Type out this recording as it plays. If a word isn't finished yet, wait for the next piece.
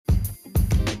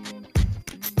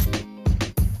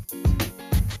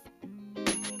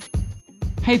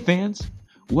Hey fans,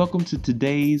 welcome to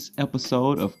today's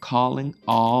episode of Calling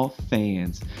All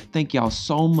Fans. Thank y'all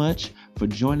so much for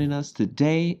joining us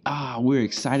today. We're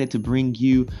excited to bring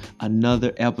you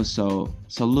another episode.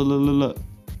 So look.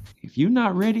 If you're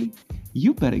not ready,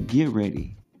 you better get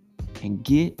ready and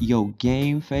get your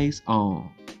game face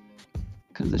on,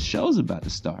 because the show's about to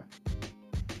start.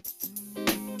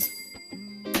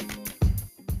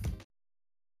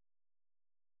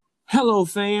 Hello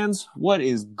fans, what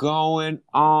is going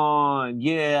on?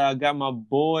 Yeah, I got my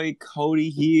boy Cody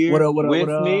here with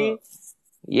me.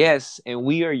 Yes, and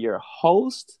we are your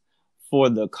host for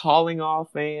the Calling All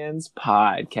Fans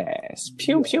podcast.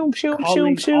 Pew, pew, pew,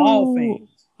 Calling pew, pew. all fans,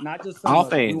 not just some all of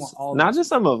them. fans. We want all Not of just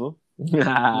some of them.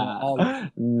 all of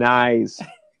them. Nice.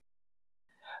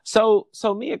 So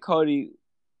me and Cody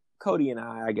and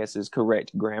I guess is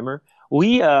correct grammar.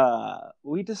 We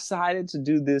decided to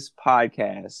do this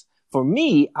podcast. For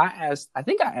me, I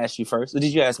think I asked you first. Or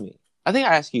did you ask me? I think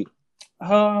I asked you.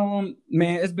 Man,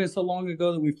 it's been so long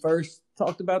ago that we first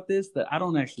talked about this that I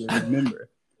don't actually remember.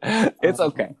 It's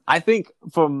okay. I think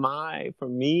for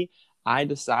me, I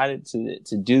decided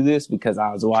to do this because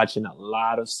I was watching a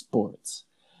lot of sports.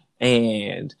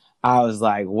 And I was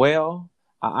like, well,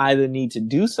 I either need to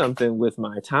do something with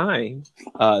my time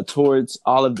towards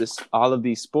all of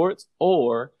these sports,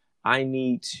 or I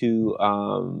need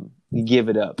to give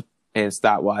it up and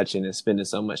stop watching and spending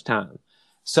so much time.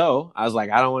 So I was like,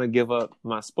 I don't want to give up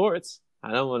my sports.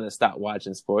 I don't want to stop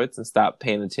watching sports and stop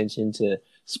paying attention to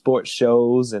sports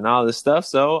shows and all this stuff.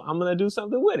 So I'm going to do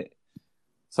something with it.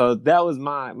 So that was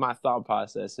my thought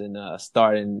process in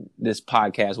starting this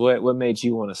podcast. What made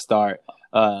you want to start?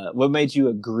 What made you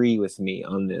agree with me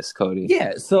on this, Cody?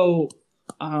 Yeah, so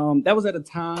that was at a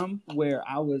time where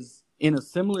I was in a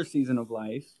similar season of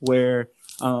life where,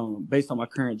 based on my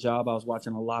current job, I was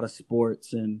watching a lot of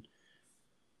sports and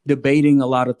debating a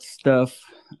lot of stuff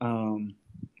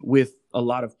with a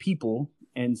lot of people.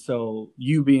 And so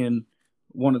you being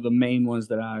one of the main ones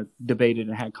that I debated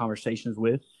and had conversations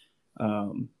with.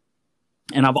 And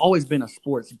I've always been a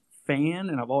sports fan,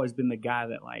 and I've always been the guy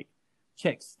that like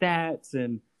checked stats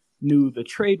and knew the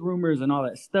trade rumors and all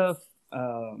that stuff.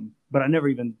 But I never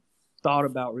even thought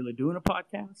about really doing a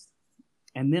podcast.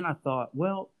 And then I thought,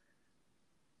 well,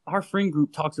 our friend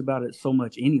group talks about it so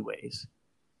much anyways.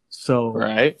 So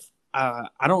right. I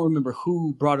don't remember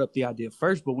who brought up the idea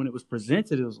first, but when it was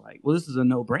presented, it was like, well, this is a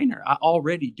no-brainer. I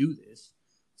already do this.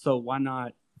 So why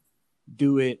not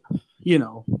do it, in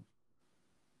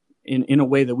a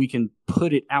way that we can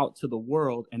put it out to the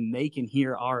world and they can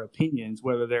hear our opinions,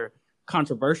 whether they're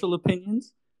controversial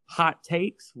opinions, hot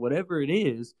takes, whatever it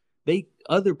is.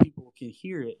 Other people can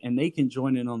hear it and they can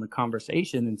join in on the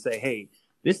conversation and say, hey,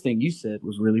 this thing you said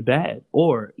was really bad,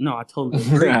 or no, I totally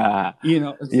agree.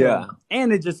 Yeah.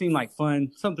 And it just seemed like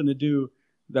fun, something to do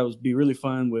that would be really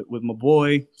fun with my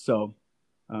boy. So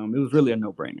it was really a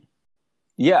no-brainer.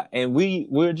 Yeah, and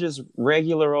we're just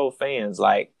regular old fans.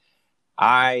 Like,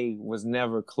 I was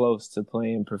never close to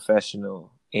playing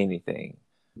professional anything,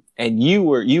 and you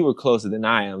were closer than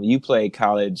I am. You played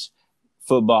college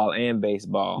football and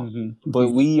baseball, but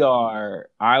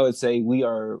I would say we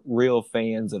are real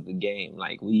fans of the game.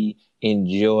 Like, we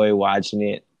enjoy watching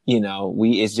it.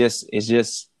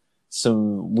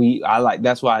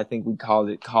 That's why I think we called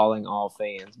it Calling All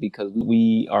Fans, because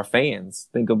we are fans.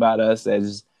 Think about us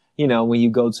as, when you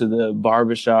go to the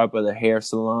barbershop or the hair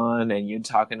salon and you're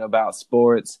talking about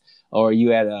sports, or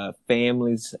you at a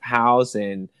family's house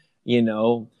and,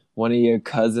 one of your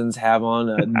cousins have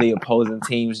on the opposing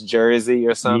team's jersey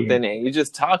or something, and you're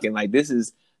just talking like this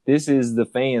is the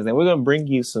fans, and we're gonna bring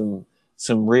you some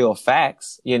real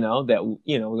facts, we're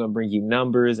gonna bring you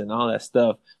numbers and all that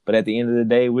stuff. But at the end of the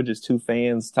day, we're just two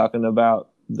fans talking about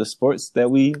the sports that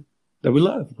we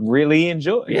love, really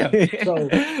enjoy. Yeah.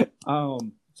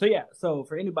 So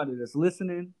for anybody that's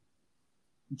listening,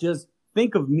 just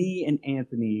think of me and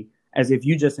Anthony as if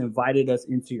you just invited us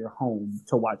into your home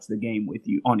to watch the game with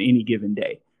you on any given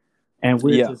day. And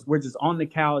we're just on the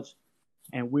couch,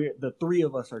 and the three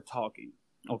of us are talking.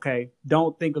 Okay?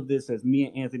 Don't think of this as me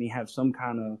and Anthony have some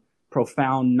kind of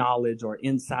profound knowledge or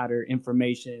insider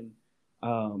information.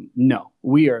 No.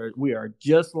 We are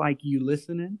just like you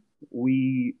listening.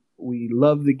 We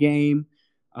love the game,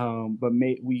 but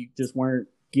we just weren't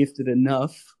gifted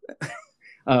enough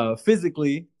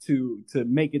physically to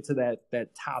make it to that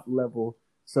top level.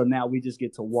 So now we just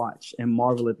get to watch and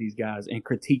marvel at these guys and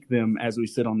critique them as we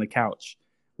sit on the couch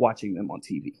watching them on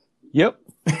TV. Yep.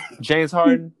 James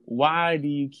Harden, why do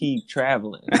you keep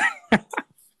traveling?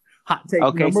 Hot take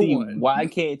number one. Why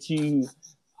can't you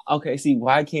Okay, see,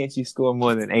 why can't you score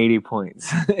more than 80 points?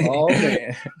 Oh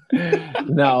man.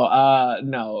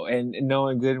 No, and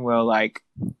knowing good and well, like,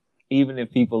 even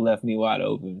if people left me wide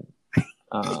open,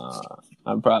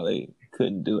 I probably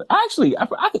couldn't do it. Actually, I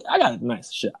got a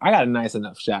nice shot. I got a nice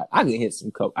enough shot. I could hit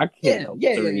a couple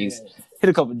threes, hit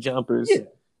a couple jumpers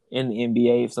in the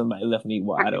NBA if somebody left me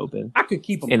wide open. I could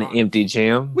keep them in an empty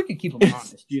gym. We could keep them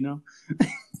honest, you know.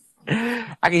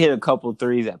 I can hit a couple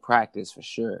threes at practice for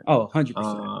sure. Oh,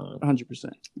 100%.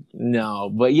 100%. No,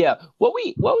 but yeah, what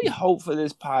we hope for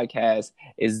this podcast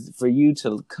is for you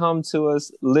to come to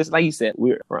us. Listen, like you said,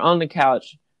 we're on the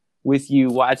couch with you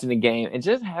watching the game and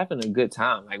just having a good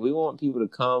time. Like, we want people to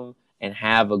come and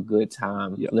have a good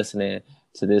time listening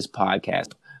to this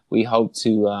podcast. We hope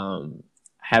to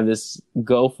have this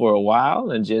go for a while,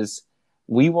 and just,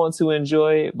 we want to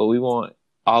enjoy it, but we want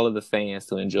all of the fans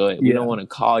to enjoy it. We don't want to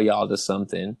call y'all to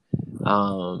something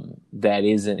that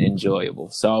isn't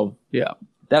enjoyable. So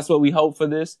that's what we hope for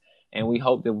this. And we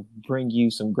hope to bring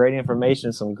you some great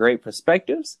information, some great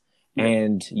perspectives.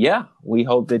 And we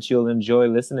hope that you'll enjoy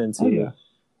listening to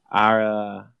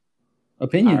our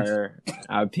opinions.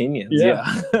 Our opinions.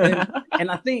 And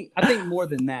I think more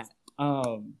than that,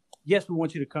 yes, we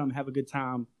want you to come have a good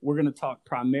time. We're going to talk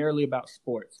primarily about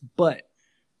sports, but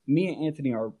me and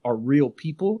Anthony are real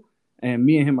people, and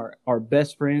me and him are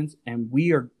best friends, and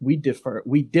we differ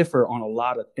on a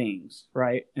lot of things,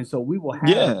 right? And so we will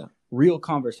have real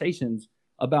conversations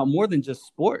about more than just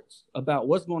sports, about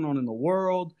what's going on in the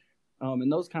world,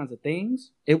 and those kinds of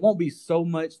things. It won't be so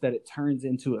much that it turns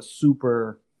into a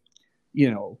super,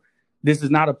 this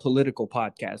is not a political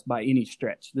podcast by any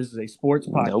stretch. This is a sports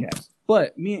podcast.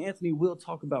 But me and Anthony will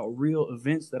talk about real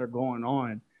events that are going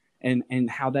on, and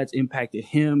how that's impacted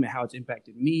him and how it's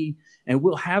impacted me. And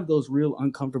we'll have those real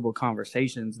uncomfortable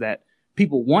conversations that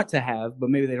people want to have,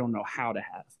 but maybe they don't know how to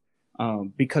have.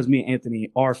 Because me and Anthony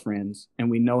are friends,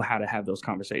 and we know how to have those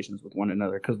conversations with one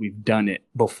another because we've done it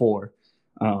before.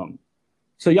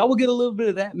 So y'all will get a little bit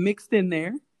of that mixed in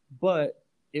there, but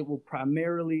it will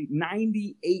primarily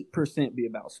 98% be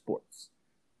about sports.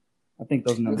 I think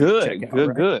those numbers check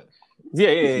out, Good.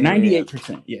 Yeah.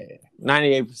 98%. Yeah.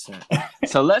 98%.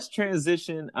 So let's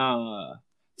transition to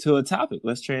a topic.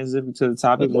 Let's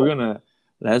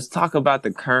talk about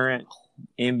the current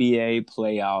NBA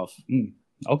playoff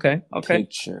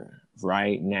picture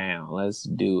right now. Let's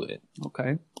do it.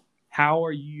 Okay. How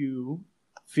are you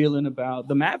feeling about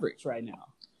the Mavericks right now?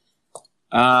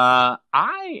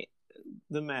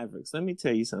 The Mavericks. Let me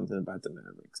tell you something about the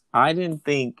Mavericks. I didn't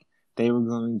think they were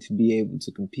going to be able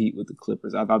to compete with the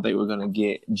Clippers. I thought they were going to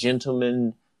get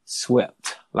gentlemen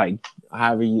swept, like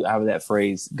however that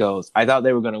phrase goes. I thought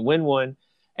they were going to win one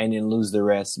and then lose the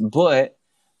rest. But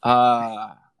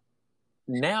now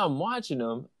I'm watching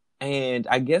them, and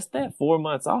I guess that 4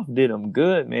 months off did them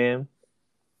good, man,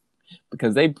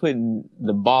 because they putting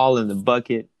the ball in the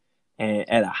bucket and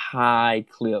at a high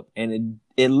clip, and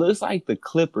it looks like the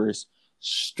Clippers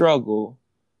struggle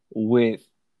with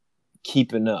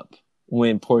keeping up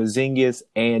when Porzingis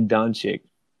and Doncic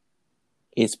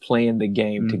is playing the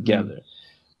game together.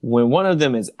 When one of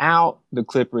them is out, the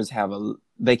Clippers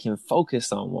they can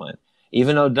focus on one.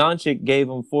 Even though Doncic gave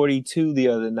them 42 the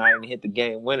other night and hit the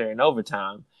game winner in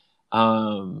overtime,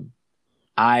 I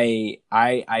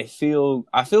feel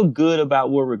good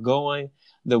about where we're going.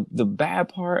 The bad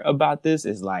part about this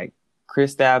is, like,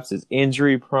 Kristaps is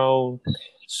injury prone.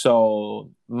 So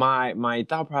my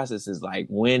thought process is like,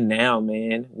 win now,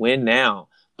 man, win now.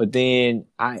 But then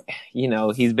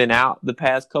he's been out the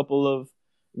past couple of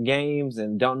games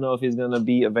and don't know if he's going to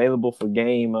be available for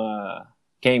game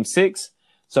 6.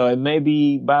 So it may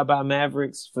be bye-bye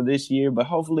Mavericks for this year, but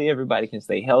hopefully everybody can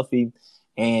stay healthy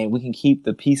and we can keep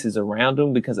the pieces around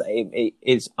them, because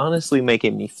it's honestly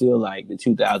making me feel like the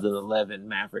 2011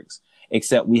 Mavericks,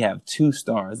 except we have 2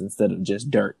 stars instead of just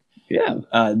Dirk. Yeah.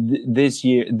 This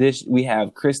year, we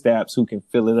have Kristaps, who can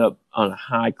fill it up on a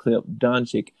high clip.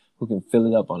 Doncic, who can fill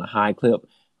it up on a high clip.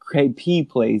 KP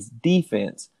plays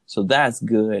defense, so that's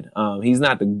good. He's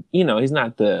not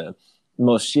the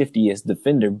most shiftiest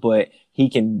defender, but he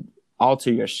can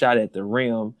alter your shot at the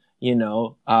rim.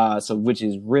 So which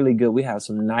is really good. We have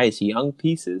some nice young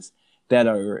pieces that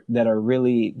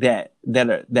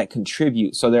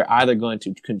contribute. So they're either going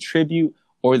to contribute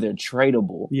or they're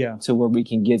tradable to where we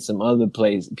can get some other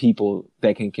people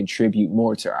that can contribute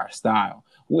more to our style,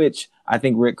 which I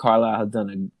think Rick Carlisle has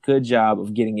done a good job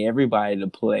of getting everybody to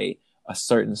play a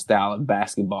certain style of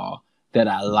basketball that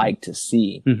I like to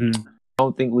see. I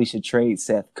don't think we should trade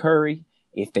Seth Curry.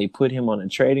 If they put him on a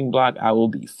trading block, I will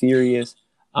be furious.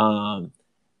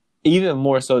 even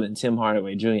more so than Tim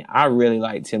Hardaway Jr. I really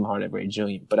like Tim Hardaway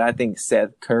Jr., but I think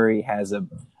Seth Curry has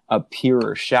a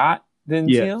purer shot than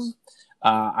Tim.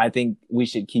 I think we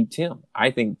should keep Tim. I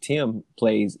think Tim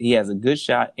he has a good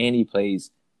shot and he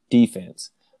plays defense.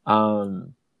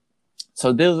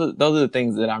 So those are the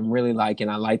things that I'm really liking.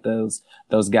 I like those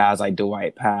guys like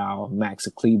Dwight Powell, Max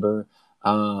Kleber,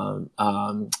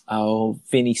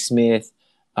 Finney Smith.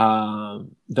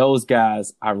 Those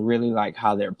guys, I really like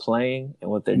how they're playing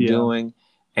and what they're doing.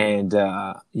 And,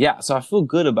 so I feel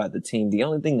good about the team. The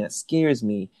only thing that scares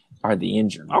me are the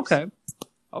injuries. Okay.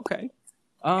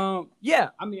 I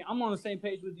mean, I'm on the same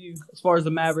page with you as far as the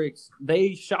Mavericks.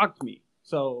 They shocked me.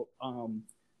 So,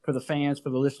 for the fans,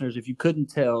 for the listeners, if you couldn't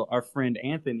tell, our friend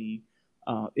Anthony,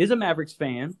 is a Mavericks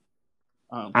fan.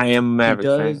 I am a Mavericks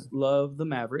fan. He does love the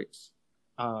Mavericks.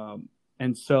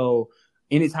 And so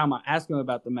anytime I ask him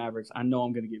about the Mavericks, I know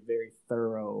I'm going to get very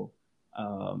thorough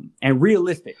and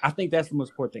realistic. I think that's the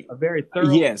most important thing. A very thorough.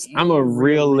 Yes, I'm a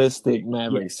realistic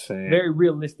Mavericks fan. Very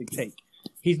realistic take.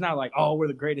 He's not like, oh, we're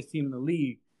the greatest team in the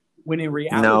league. When in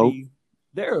reality,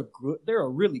 they're a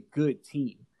really good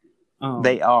team.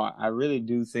 They are. I really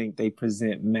do think they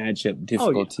present matchup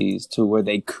difficulties to where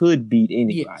they could beat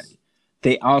anybody. Yes.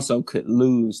 They also could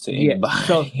lose to anybody.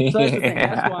 So that's the thing.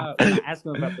 That's why when I ask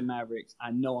them about the Mavericks, I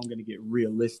know I'm going to get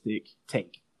realistic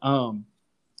take. But I'm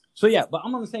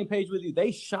on the same page with you.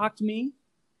 They shocked me.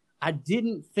 I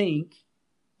didn't think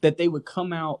that they would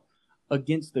come out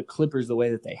against the Clippers the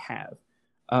way that they have.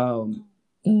 So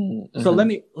let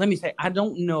me say, I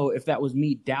don't know if that was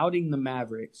me doubting the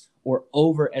Mavericks or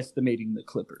overestimating the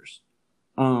Clippers.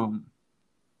 The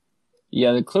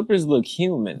Clippers look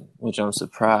human, which I'm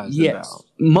surprised about.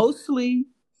 Mostly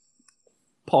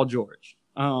Paul George.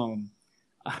 So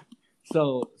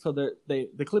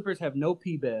the Clippers have no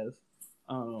P-Bev.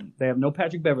 They have no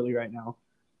Patrick Beverley right now,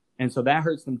 and so that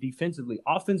hurts them defensively.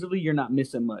 Offensively, you're not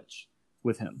missing much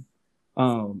with him.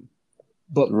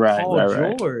 But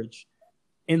Paul George.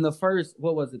 In the first,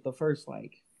 the first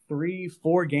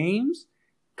 3-4 games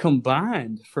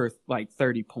combined for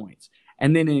 30 points.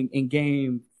 And then in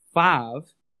game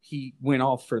 5, he went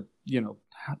off for,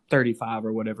 35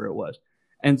 or whatever it was.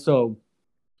 And so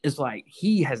it's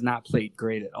he has not played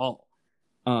great at all.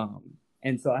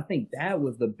 And so I think that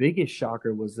was the biggest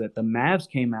shocker, was that the Mavs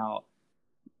came out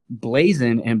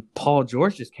blazing and Paul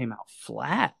George just came out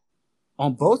flat.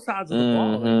 On both sides of the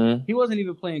ball. He wasn't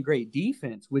even playing great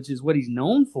defense, which is what he's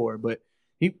known for, but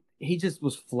he just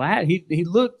was flat. He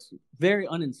looked very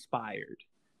uninspired.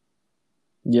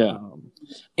 Yeah.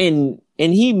 And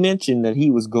he mentioned that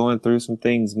he was going through some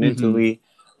things mentally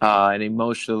and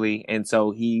emotionally, and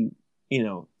so he,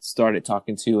 started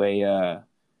talking to a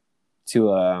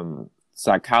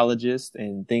psychologist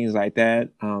and things like that.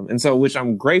 And so, which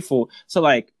I'm grateful. So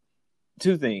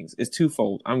two things. It's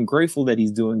twofold. I'm grateful that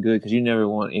he's doing good, because you never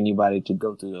want anybody to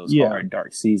go through those hard,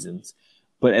 dark seasons.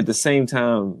 But at the same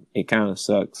time, it kind of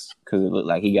sucks because it looked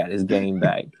like he got his game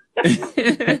back.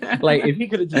 If he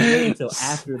could have just waited until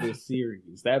after this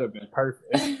series, that would have been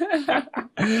perfect.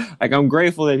 I'm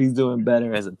grateful that he's doing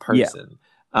better as a person.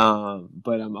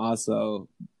 But I'm also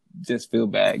just feel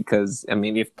bad because,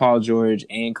 if Paul George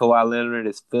and Kawhi Leonard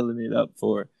is filling it up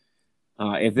for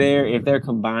if they're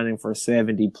combining for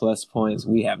 70 plus points,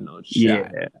 we have no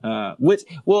shot. I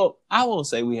won't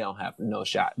say we don't have no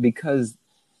shot, because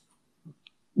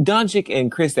Doncic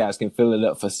and Kristaps can fill it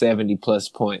up for 70 plus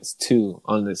points too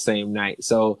on the same night.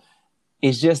 So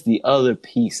it's just the other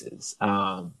pieces.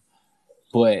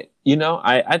 But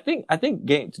I think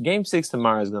game 6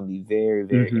 tomorrow is going to be very,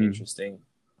 very interesting.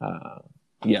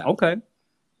 Okay.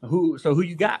 Who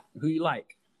you got? Who you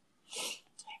like?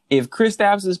 If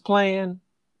Kristaps is playing,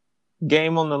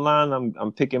 game on the line,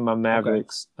 I'm picking my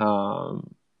Mavericks. Okay.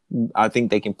 I think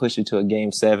they can push it to a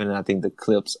game 7, and I think the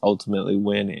Clips ultimately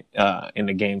win it in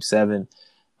the game 7.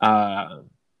 But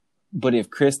if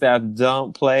Kristaps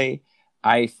don't play,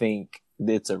 I think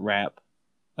it's a wrap.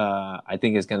 I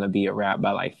think it's going to be a wrap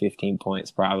by 15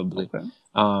 points probably. Okay.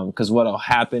 Because what'll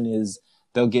happen is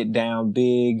they'll get down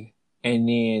big, and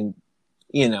then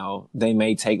they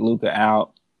may take Luka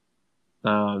out.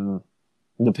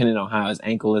 Depending on how his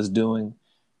ankle is doing,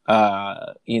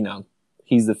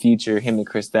 he's the future. Him and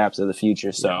Kristaps are the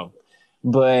future. So,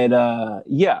 but I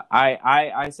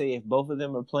say if both of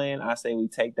them are playing, I say we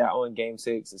take that one. Game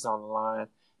 6, it's on the line,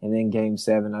 and then game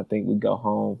 7, I think we go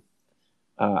home.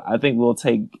 I think we'll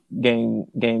take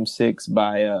game 6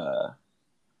 by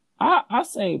I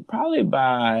say probably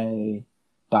by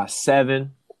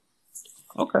 7.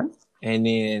 Okay. And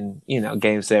then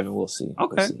game 7, we'll see.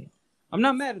 Okay. We'll see. I'm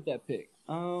not mad at that pick.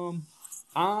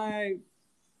 I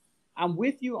I'm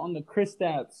with you on the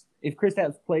Kristaps. If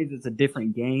Kristaps plays, it's a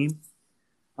different game.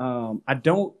 I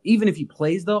don't, even if he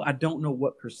plays though, I don't know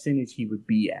what percentage he would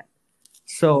be at.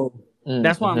 So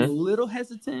that's why I'm a little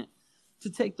hesitant to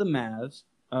take the Mavs,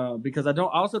 because I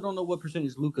also don't know what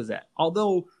percentage Luka's at.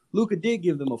 Although Luka did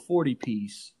give them a 40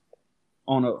 piece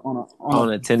on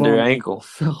a tender ankle.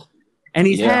 So, and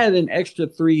he's had an extra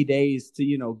 3 days to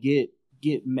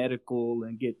get medical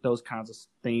and get those kinds of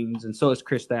things, and so is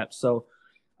Kristaps. So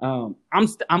I'm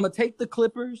gonna take the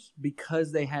Clippers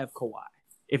because they have Kawhi.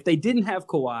 If they didn't have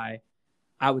Kawhi,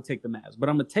 I would take the Mavs. But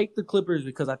I'm going to take the Clippers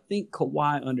because I think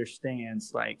Kawhi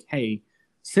understands, like, hey,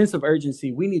 sense of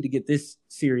urgency, we need to get this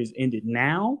series ended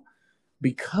now,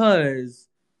 because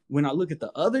when I look at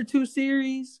the other two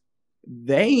series,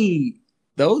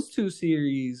 those two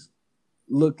series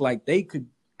look like they could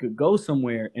go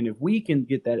somewhere. And if we can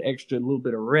get that extra little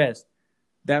bit of rest,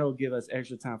 that'll give us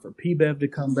extra time for P-Bev to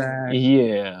come back.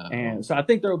 Yeah. And so I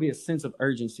think there will be a sense of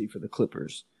urgency for the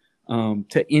Clippers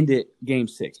to end it game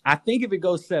 6. I think if it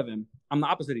goes 7, I'm the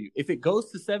opposite of you. If it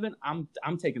goes to 7, I'm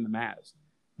taking the Mavs,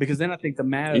 because then I think the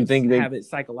Mavs have it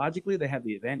psychologically. They have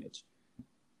the advantage.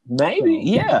 Maybe,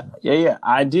 yeah.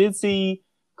 I did see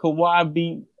Kawhi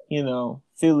beat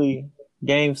Philly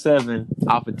game 7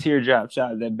 off a teardrop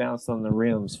shot that bounced on the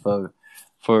rims for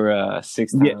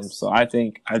 6 times. Yes. So I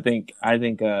think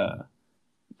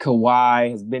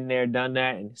Kawhi has been there, done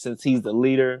that, and since he's the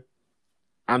leader,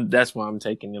 that's why I'm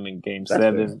taking him in game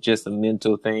 7. Fair. Just a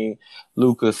mental thing.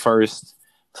 Luka's first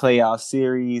playoff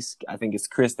series. I think it's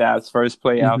Kristaps' first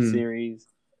playoff series.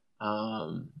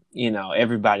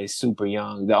 Everybody's super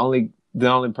young. The only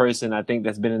person I think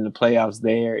that's been in the playoffs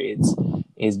there is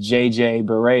JJ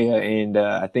Barea and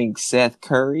I think Seth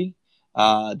Curry.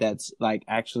 That's like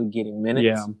actually getting minutes.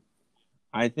 Yeah.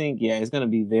 I think it's going to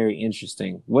be very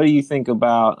interesting. What do you think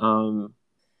about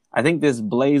I think this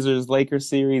Blazers-Lakers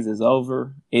series is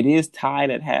over. It is tied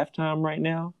at halftime right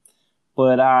now,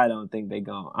 but I don't think they're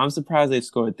gone. I'm surprised they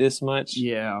scored this much.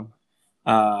 Yeah.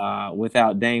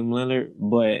 Without Dame Lillard,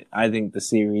 but I think the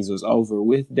series was over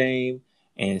with Dame,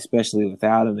 and especially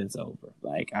without him, it's over.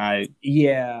 I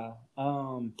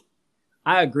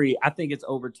agree. I think it's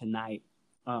over tonight.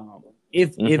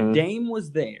 If Dame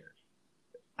was there,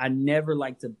 I never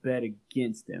like to bet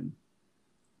against him,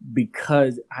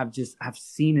 because I've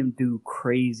seen him do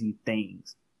crazy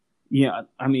things. Yeah,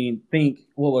 I mean,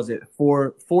 what was it,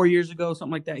 4 years ago,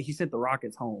 something like that? He sent the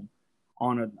Rockets home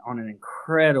on an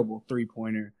incredible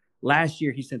 3-pointer. Last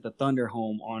year, he sent the Thunder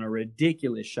home on a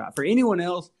ridiculous shot. For anyone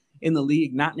else in the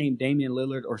league not named Damian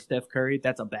Lillard or Steph Curry,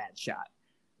 that's a bad shot.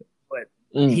 But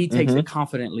he takes it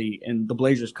confidently, and the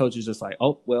Blazers coach is just like,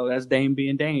 oh, well, that's Dame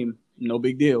being Dame. No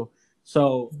big deal.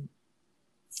 So...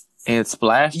 and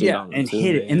splashed it on him and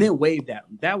hit it, and then waved at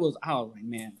him. I was like,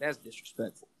 man, that's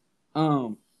disrespectful.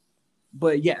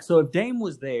 But yeah, so if Dame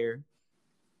was there,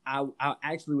 I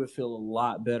actually would feel a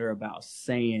lot better about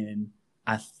saying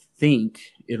I think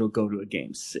it'll go to a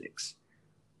game 6.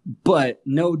 But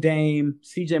no Dame,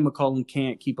 CJ McCollum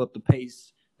can't keep up the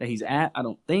pace that he's at, I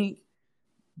don't think.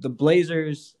 The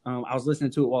Blazers, I was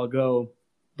listening to it a while ago,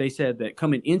 they said that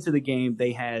coming into the game,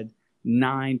 they had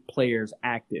 9 players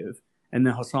active, and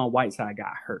then Hassan Whiteside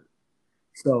got hurt.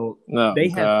 So they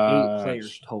have 8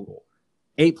 players total.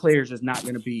 8 players is not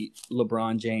going to beat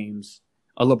LeBron James,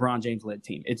 a LeBron James-led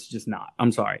team. It's just not.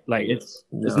 I'm sorry. It's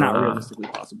not realistically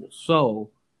possible.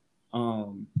 So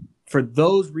for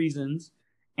those reasons,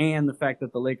 and the fact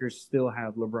that the Lakers still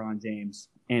have LeBron James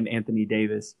and Anthony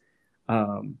Davis,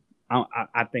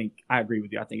 I think I agree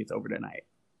with you. I think it's over tonight.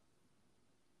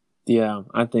 Yeah,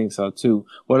 I think so too.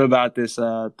 What about this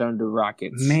Thunder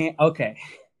Rockets? Man, okay.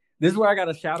 This is where I got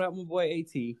to shout out my boy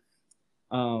AT.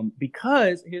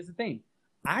 Because here's the thing.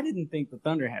 I didn't think the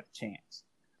Thunder had a chance.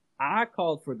 I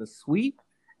called for the sweep,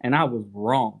 and I was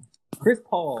wrong. Chris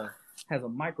Paul has a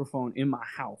microphone in my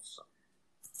house.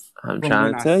 I'm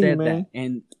trying to tell you,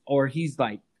 man. Or he's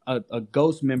like a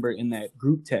ghost member in that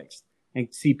group text. And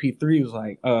CP3 was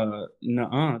like,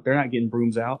 nuh-uh, they're not getting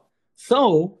brooms out.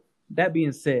 So, that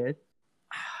being said,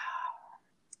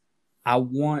 I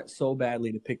want so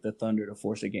badly to pick the Thunder to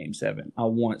force a game 7. I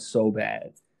want so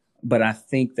bad. But I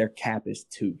think their cap is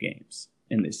 2 games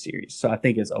in this series. So I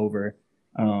think it's over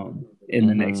in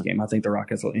the next game. I think the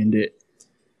Rockets will end it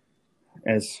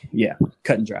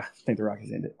cut and dry. I think the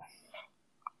Rockets end it.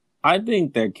 I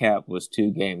think their cap was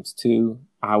 2 games too.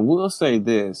 I will say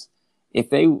this.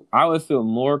 I would feel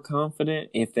more confident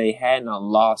if they hadn't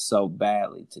lost so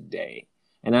badly today.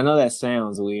 And I know that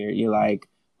sounds weird. You're like,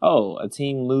 oh, a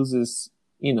team loses,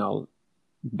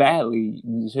 badly.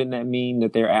 Shouldn't that mean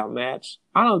that they're outmatched?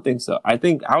 I don't think so. I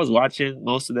think I was watching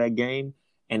most of that game,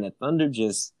 and the Thunder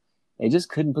they just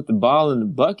couldn't put the ball in the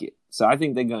bucket. So I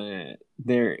think they're gonna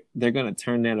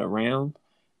turn that around,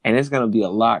 and it's gonna be a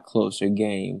lot closer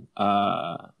game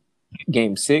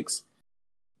 6.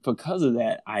 Because of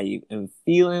that, I am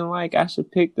feeling like I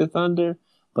should pick the Thunder,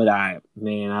 but I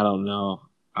don't know.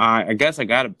 I guess I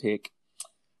gotta pick,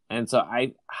 and so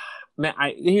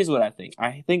here's what I think.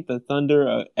 I think the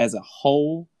Thunder as a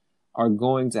whole are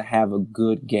going to have a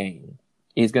good game.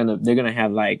 They're gonna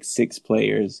have like 6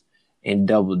 players in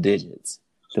double digits.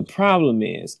 The problem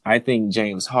is, I think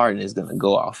James Harden is gonna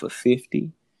go off of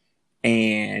 50,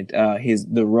 and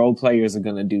the role players are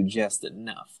gonna do just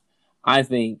enough. I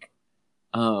think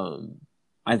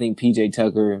PJ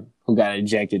Tucker, who got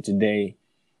ejected today,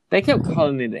 they kept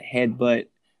calling it a headbutt.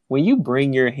 When you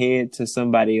bring your head to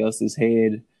somebody else's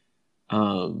head,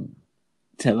 to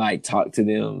like talk to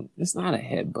them, it's not a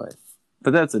headbutt.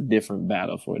 But that's a different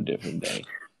battle for a different day.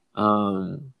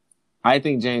 I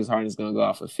think James Harden is going to go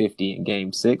off of 50 in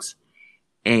Game 6,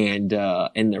 and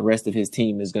the rest of his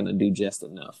team is going to do just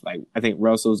enough. Like, I think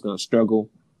Russell's going to struggle.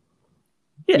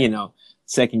 Yeah.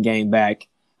 Second game back,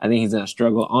 I think he's going to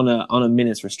struggle on a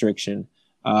minutes restriction.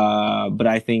 But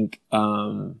I think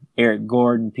Eric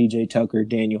Gordon, PJ Tucker,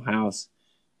 Daniel House,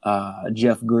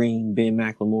 Jeff Green, Ben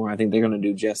McLemore, I think they're going to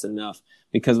do just enough.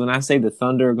 Because when I say the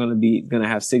Thunder are going to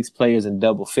have 6 players in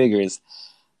double figures,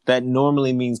 that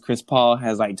normally means Chris Paul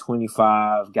has like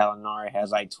 25, Gallinari has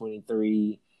like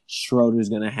 23, Schroeder's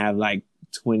going to have like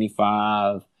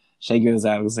 25, Shai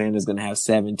Gilgeous-Alexander's going to have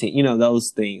 17.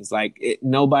 Those things. Like,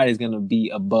 nobody's going to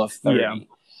be above 30,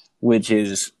 which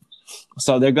is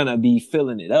so they're going to be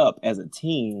filling it up as a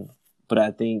team. But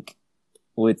I think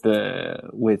with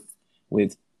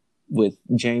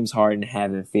James Harden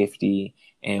having 50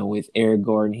 and with Eric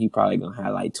Gordon, he probably going to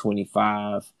have like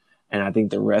 25. And I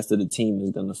think the rest of the team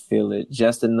is going to feel it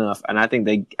just enough. And I think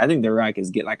the Rockets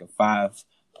get like a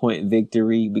 5-point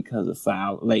victory because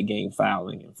of late game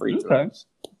fouling and free throws.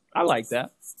 I like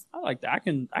that. I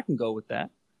can go with that.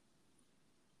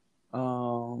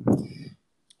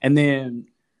 And then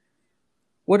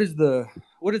what is the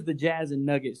Jazz and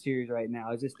Nuggets series right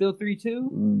now? Is it still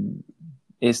 3-2?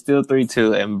 It's still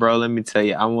 3-2, and bro, let me tell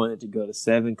you, I want it to go to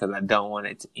 7 because I don't want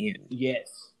it to end.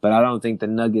 Yes. But I don't think the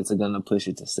Nuggets are going to push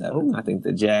it to 7. Ooh. I think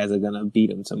the Jazz are going to beat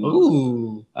them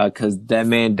tomorrow. Because that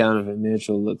man Donovan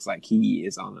Mitchell looks like he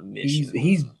is on a mission.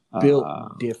 He's built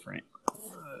different.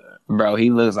 Bro, he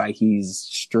looks like he's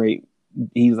straight.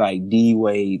 He's like D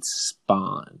Wade's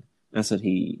spawn. That's what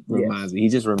he reminds me. He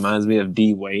just reminds me of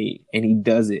D Wade, and he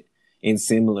does it in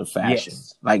similar fashion.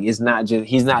 Yes. Like, he's not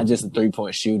just a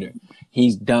 3-point shooter.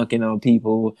 He's dunking on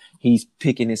people. He's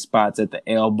picking his spots at the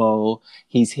elbow.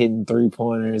 He's hitting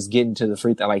 3-pointers, getting to the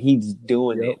free throw. Like, he's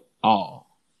doing it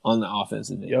all on the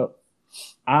offensive end. Yep.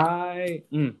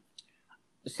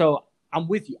 So I'm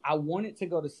with you. I want it to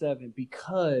go to 7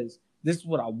 because this is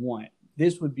what I want.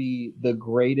 This would be the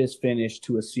greatest finish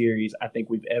to a series I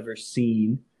think we've ever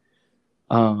seen.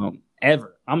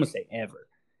 Ever. I'm going to say ever.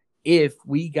 If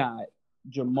we got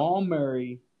Jamal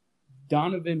Murray,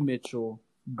 Donovan Mitchell,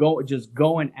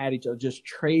 going at each other, just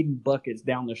trading buckets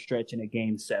down the stretch in a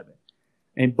Game 7.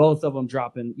 And both of them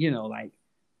dropping, like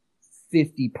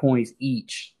 50 points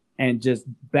each and just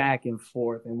back and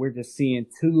forth. And we're just seeing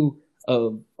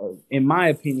in my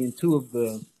opinion, two of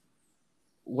the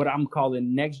what I'm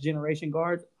calling next generation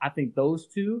guards. I think those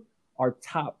two are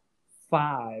top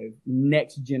 5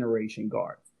 next generation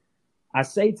guards. I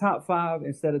say top 5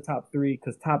 instead of top 3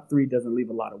 because top 3 doesn't leave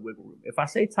a lot of wiggle room. If I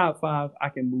say top 5, I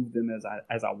can move them as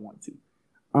I want to.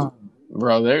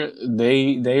 Bro,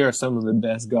 they are some of the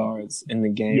best guards in the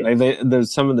game. Yes. Like they're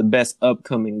some of the best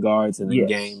upcoming guards in the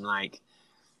game. Like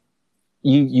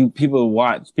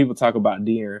people talk about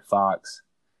De'Aaron Fox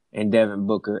and Devin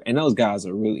Booker, and those guys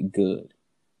are really good.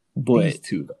 But these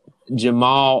two, though.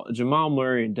 Jamal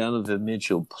Murray and Donovan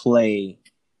Mitchell play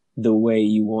the way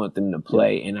you want them to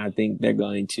play, and I think they're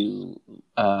going to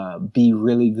be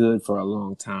really good for a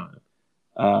long time.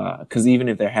 Because even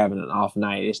if they're having an off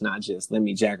night, it's not just let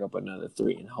me jack up another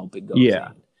 3 and hope it goes in.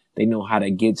 They know how to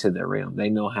get to the rim. They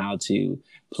know how to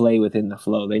play within the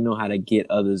flow. They know how to get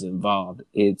others involved.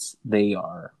 They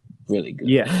are really good.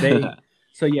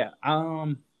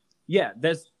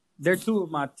 They're 2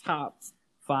 of my top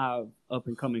 5 up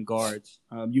and coming guards.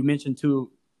 You mentioned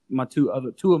two of my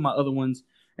other ones.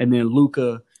 And then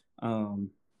Luka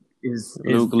is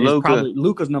probably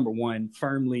Luka's number 1,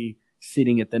 firmly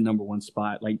sitting at the number 1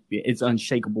 spot. Like, it's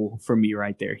unshakable for me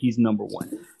right there. He's number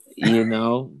 1.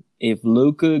 If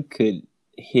Luka could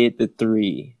hit the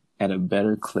 3 at a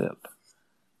better clip,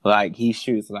 like he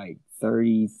shoots like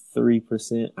 33%,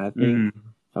 I think,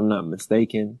 if I'm not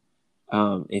mistaken.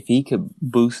 If he could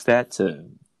boost that to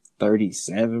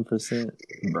 37%,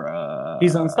 bruh,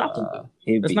 he's unstoppable.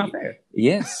 That's not fair.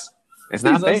 Yes, it's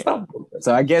not fair. Unstoppable.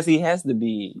 So I guess he has to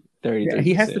be 33%. Yeah,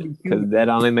 he has to be because that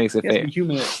only makes it fair. He has to be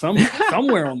human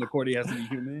somewhere on the court. He has to be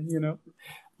human, you know.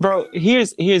 Bro,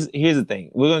 here's the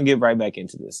thing. We're gonna get right back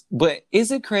into this, but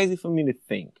is it crazy for me to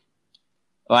think,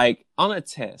 like on a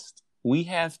test, we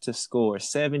have to score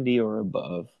 70 or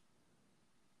above,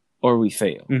 or we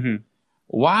fail? Mm-hmm.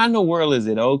 Why in the world is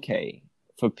it okay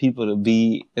for people to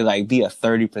be a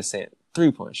 30%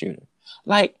 3-point shooter?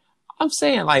 Like, I'm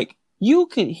saying, like, you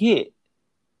could hit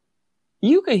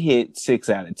 6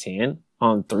 out of 10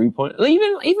 on 3-point,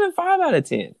 even 5 out of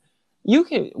 10.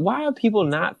 Why are people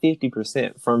not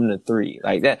 50% from the three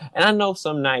like that? And I know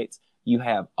some nights you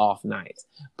have off nights,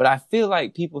 but I feel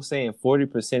like people saying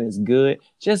 40% is good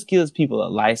just gives people a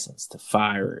license to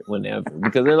fire it whenever,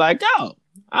 because they're like, oh,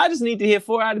 I just need to hit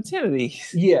 4 out of 10 of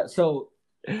these. Yeah. So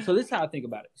this is how I think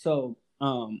about it. So,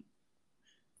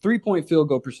 3-point field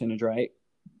goal percentage, right,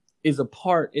 is a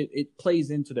part. It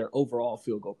plays into their overall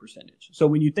field goal percentage. So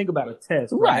when you think about a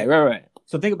test, right.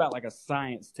 So think about like a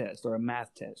science test or a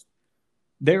math test.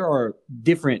 There are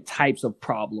different types of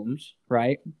problems,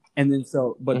 right? And then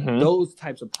those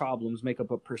types of problems make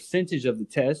up a percentage of the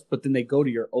test, but then they go to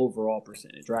your overall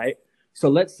percentage, right? So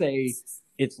let's say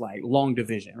it's like long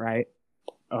division, right?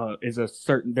 It's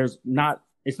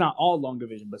not all long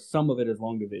division, but some of it is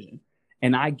long division.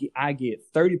 And I get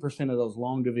 30% of those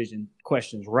long division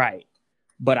questions right,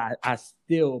 but I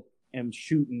still am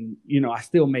shooting, I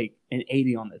still make an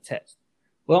 80 on the test.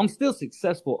 Well, I'm still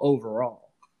successful overall.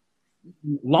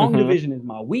 Long division is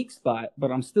my weak spot,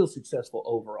 but I'm still successful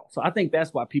overall. So I think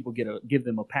that's why people give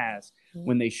them a pass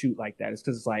when they shoot like that. It's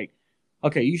because it's like,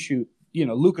 okay, you shoot,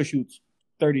 Luka shoots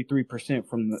 33%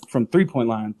 from 3-point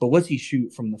line, but what's he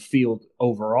shoot from the field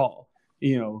overall?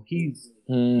 He's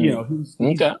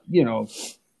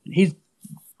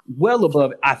well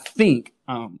above, I think,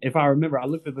 if I remember, I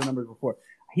looked at the numbers before,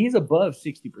 he's above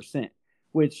 60%,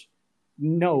 which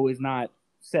is not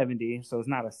 70, so it's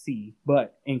not a C,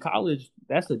 but in college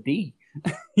that's a D.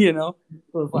 So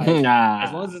it's like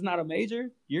as long as it's not a major,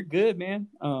 you're good, man.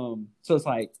 So it's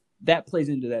like that plays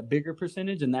into that bigger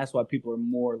percentage, and that's why people are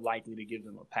more likely to give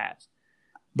them a pass.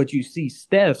 But you see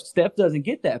Steph doesn't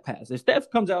get that pass. If Steph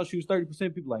comes out and shoots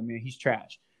 30%, people are like, man, he's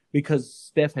trash, because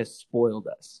Steph has spoiled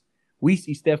us. We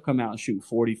see Steph come out and shoot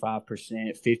 45%,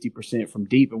 50% from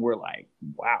deep, and we're like,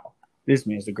 wow, this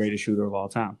man's the greatest shooter of all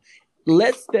time.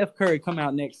 Let Steph Curry come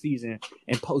out next season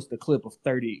and post a clip of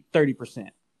 30%.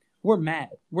 We're mad.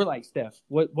 We're like, Steph,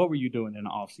 what were you doing in the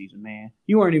offseason, man?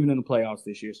 You weren't even in the playoffs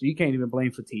this year, so you can't even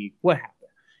blame fatigue. What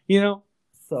happened?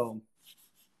 So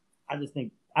I just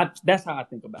think that's how I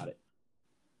think about it.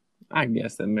 I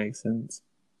guess that makes sense.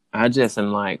 I just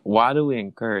am like, why do we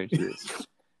encourage this?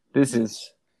 This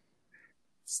is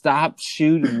stop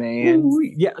shooting, man.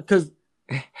 Yeah, because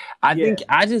I think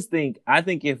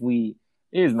if we,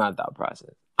 here's my thought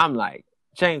process. I'm like,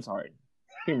 James Harden,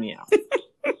 hear me out.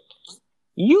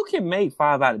 You can make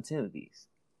 5 out of 10 of these.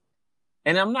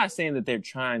 And I'm not saying that they're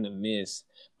trying to miss,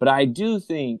 but I do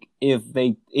think if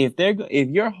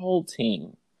your whole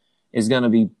team is going to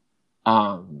be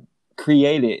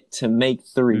created to make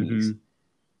threes,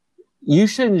 you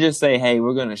shouldn't just say, hey,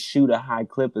 we're going to shoot a high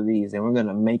clip of these and we're going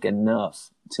to make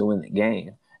enough to win the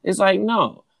game. It's like,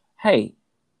 no, hey,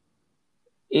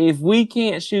 if we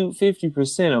can't shoot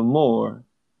 50% or more,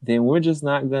 then we're just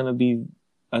not going to be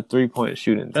a 3-point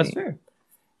shooting team. That's fair.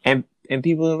 And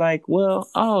people are like, well,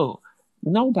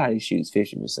 nobody shoots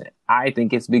 50%. I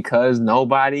think it's because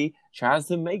nobody tries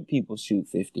to make people shoot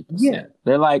 50%. Yeah.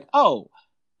 They're like,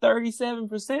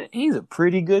 37%? He's a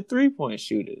pretty good 3-point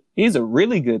shooter. He's a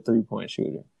really good 3-point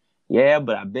shooter. Yeah,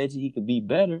 but I bet you he could be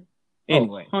better.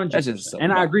 Anyway, 100%. That's just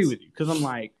and I agree with you, because I'm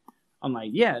like,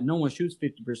 yeah, no one shoots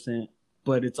 50%,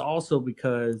 but it's also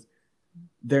because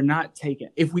they're not taking.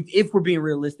 If we're being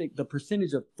realistic, the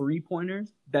percentage of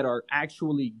 3-pointers that are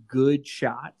actually good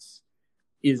shots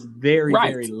is very,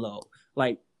 very low.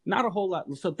 Like, not a whole lot.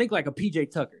 So think like a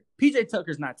PJ Tucker. PJ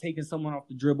Tucker's not taking someone off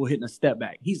the dribble, hitting a step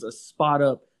back. He's a spot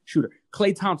up shooter.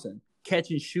 Klay Thompson,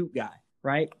 catch and shoot guy,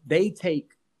 right?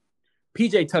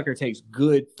 PJ Tucker takes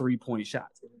good 3-point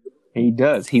shots. He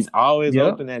does. He's always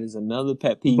open. That is another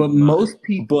pet peeve. But most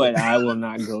people, but I will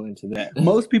not go into that.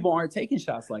 Most people aren't taking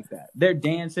shots like that. They're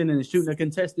dancing and shooting a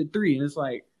contested 3. And it's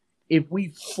like, if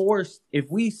we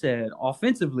said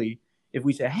offensively,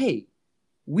 hey,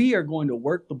 we are going to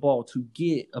work the ball to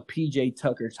get a PJ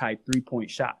Tucker type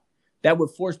 3-point shot, that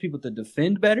would force people to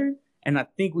defend better. And I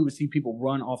think we would see people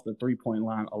run off the 3-point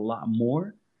line a lot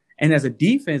more. And as a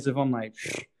defensive, I'm like,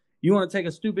 You want to take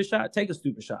a stupid shot? Take a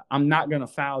stupid shot. I'm not going to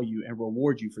foul you and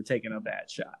reward you for taking a bad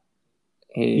shot.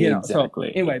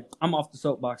 Exactly. So anyway, I'm off the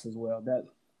soapbox as well.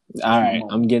 All right,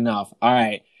 I'm getting off. All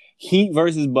right, Heat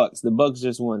versus Bucks. The Bucks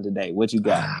just won today. What you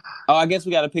got? Oh, I guess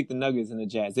we got to pick the Nuggets and the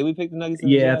Jazz. Did we pick the Nuggets and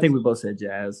the Jazz? Yeah, I think we both said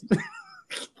Jazz.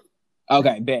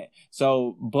 Okay, bet.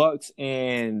 So Bucks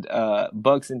and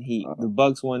Heat. The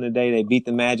Bucks won today. They beat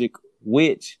the Magic,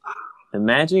 which the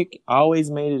Magic always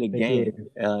made it a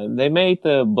game. They made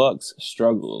the Bucks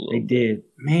struggle a little. They did,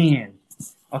 man.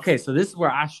 Okay, so this is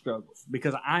where I struggle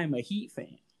because I am a Heat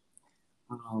fan,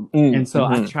 and so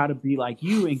I try to be like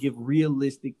you and give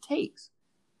realistic takes.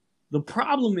 The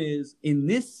problem is in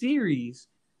this series,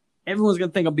 everyone's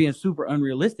gonna think I'm being super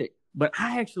unrealistic, but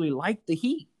I actually like the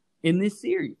Heat in this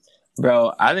series.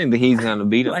 Bro, I think the Heat's gonna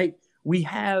beat them. Like we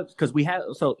have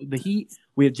the Heat.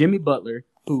 We have Jimmy Butler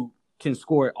who can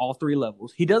score at all three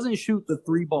levels. He doesn't shoot the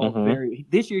three ball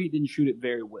this year. He didn't shoot it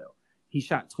very well. He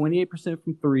shot 28%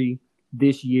 from three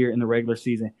this year in the regular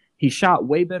season. He shot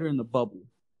way better in the bubble,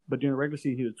 but during the regular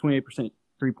season he was 28%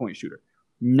 3-point shooter.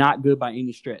 Not good by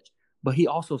any stretch. But he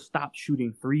also stopped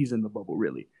shooting threes in the bubble.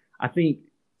 Really, I think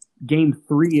Game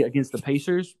 3 against the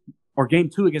Pacers. Or Game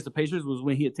 2 against the Pacers was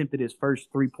when he attempted his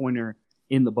first 3-pointer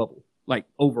in the bubble, like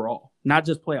overall, not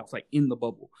just playoffs, like in the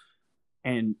bubble.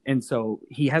 And so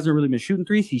he hasn't really been shooting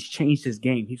threes. He's changed his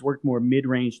game. He's worked more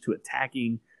mid-range to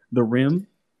attacking the rim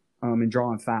and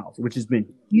drawing fouls, which has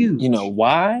been huge. You know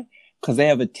why? Because they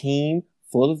have a team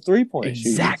full of 3-point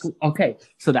shooters. Exactly. Okay,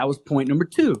 so that was point number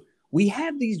 2. We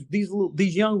had these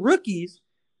young rookies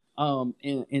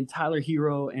in Tyler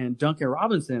Hero and Duncan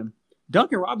Robinson.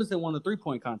 Duncan Robinson won the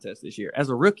 3-point contest this year as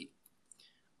a rookie.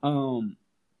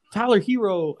 Tyler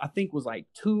Hero, I think, was like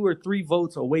 2 or 3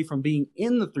 votes away from being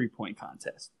in the 3-point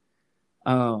contest.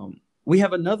 We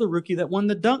have another rookie that won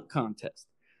the dunk contest.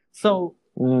 So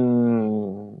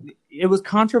it was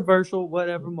controversial.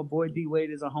 Whatever, my boy D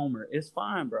Wade is a homer. It's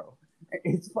fine, bro.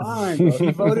 It's fine, bro.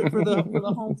 He voted for the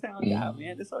hometown guy,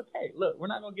 man. It's okay. Look, we're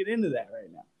not gonna get into that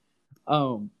right now.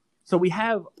 So we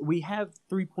have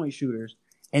 3-point shooters.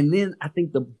 And then I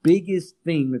think the biggest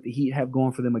thing that the Heat have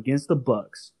going for them against the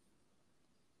Bucks,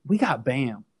 we got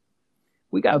Bam.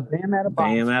 We got Bam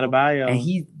Adebayo.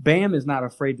 And Bam is not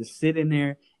afraid to sit in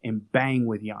there and bang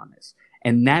with Giannis.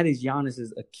 And that is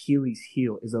Giannis's Achilles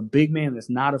heel, is a big man that's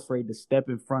not afraid to step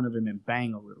in front of him and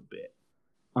bang a little bit.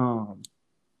 And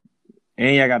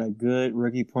y'all got a good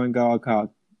rookie point guard called,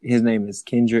 his name is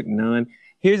Kendrick Nunn.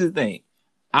 Here's the thing.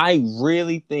 I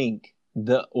really think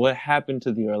what happened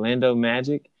to the Orlando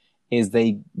Magic is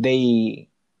they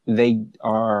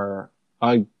are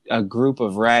a group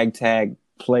of ragtag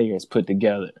players put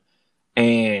together,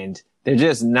 and they're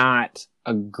just not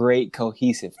a great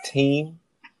cohesive team.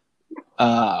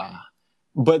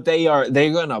 But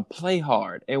they're gonna play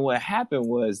hard. And what happened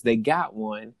was they got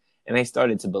one and they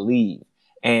started to believe,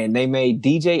 and they made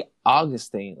DJ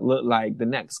Augustine look like the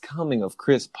next coming of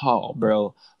Chris Paul,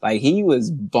 bro. Like he was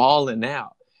balling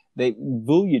out.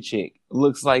 Vujacic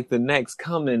looks like the next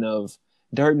coming of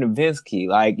Dirk Nowitzki.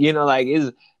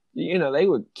 They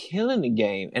were killing the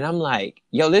game. And I'm like,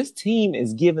 yo, this team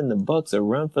is giving the Bucks a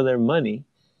run for their money.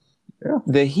 Yeah.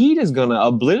 The Heat is going to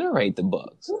obliterate the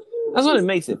Bucks. That's what it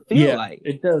makes it feel like.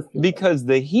 It does. Because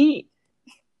the Heat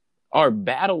are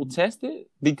battle tested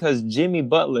because Jimmy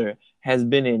Butler has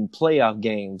been in playoff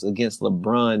games against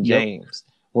LeBron James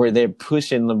where they're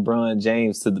pushing LeBron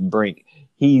James to the brink.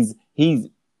 He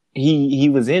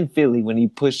was in Philly when he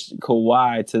pushed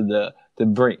Kawhi to the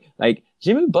brink. Like,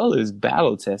 Jimmy Butler is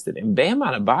battle tested, and Bam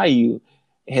Adebayo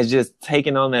has just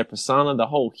taken on that persona. The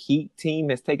whole Heat team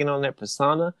has taken on that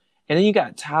persona. And then you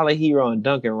got Tyler Hero and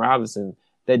Duncan Robinson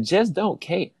that just don't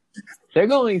care. They're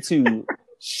going to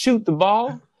shoot the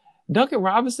ball. Duncan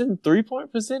Robinson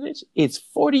 3-point percentage, it's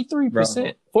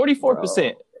 43%,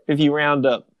 44% if you round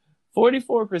up.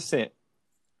 44%.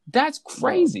 That's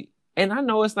crazy. And I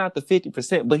know it's not the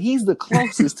 50%, but he's the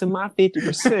closest to my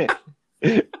 50%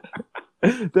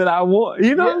 that I want.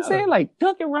 You know what I'm saying? Like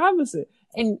Duncan Robinson.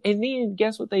 And then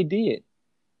guess what they did?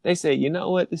 They said, you know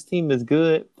what? This team is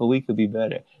good, but we could be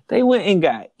better. They went and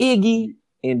got Iggy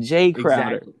and Jay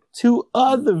Crowder, 2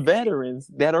 other veterans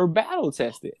that are battle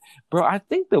tested. Bro, I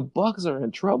think the Bucks are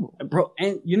in trouble. Bro,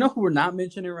 and you know who we're not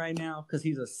mentioning right now because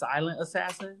he's a silent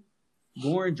assassin?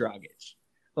 Goran Dragic.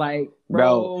 Like,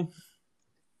 bro,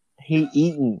 he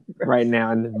eating right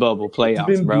now in the bubble playoffs,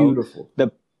 it's been bro. Beautiful.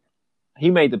 He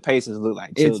made the Pacers look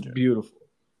like children. It's beautiful.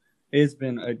 It's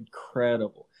been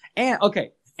incredible. And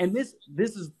okay, and this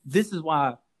is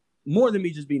why, more than me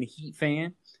just being a Heat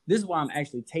fan, this is why I'm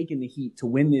actually taking the Heat to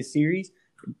win this series.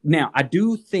 Now, I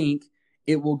do think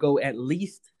it will go at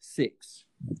least 6.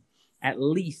 At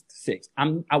least 6.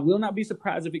 I will not be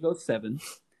surprised if it goes 7,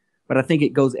 but I think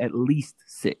it goes at least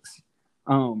 6.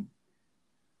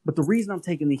 But the reason I'm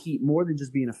taking the Heat more than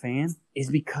just being a fan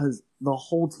is because the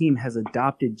whole team has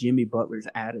adopted Jimmy Butler's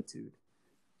attitude.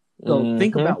 So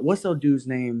think about what's that dude's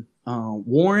name?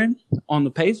 Warren on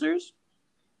the Pacers.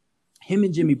 Him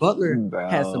and Jimmy Butler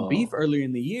had some beef earlier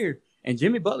in the year, and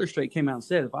Jimmy Butler straight came out and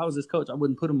said, if I was his coach, I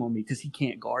wouldn't put him on me because he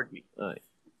can't guard me.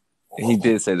 He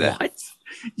did say that. What?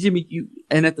 Jimmy,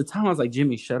 and at the time I was like,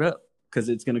 Jimmy, shut up, because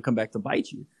it's going to come back to bite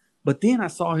you. But then I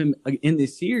saw him in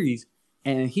this series,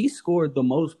 and he scored the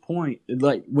most points.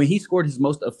 Like when he scored his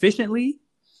most efficiently,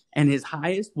 and his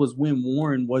highest was when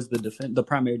Warren was the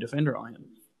primary defender on him.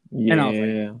 Yeah,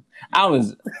 and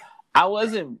I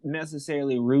wasn't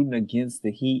necessarily rooting against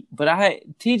the Heat, but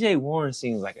TJ Warren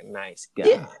seems like a nice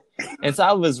guy, and so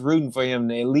I was rooting for him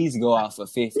to at least go off for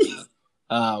 50.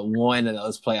 One of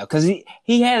those playoffs, because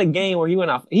he had a game where he went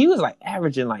off. He was like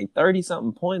averaging like 30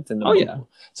 something points in the bubble.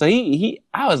 So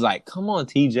I was like, come on,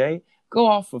 TJ, go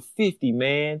off for 50,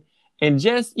 man, and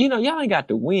just y'all ain't got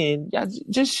to win. Y'all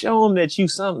just show him that you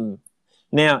something.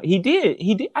 Now he did.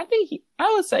 I think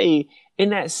I would say in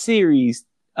that series,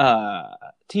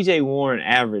 TJ Warren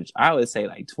averaged, I would say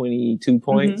like 22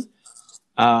 points.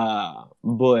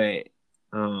 But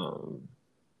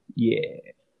yeah,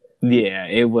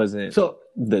 it wasn't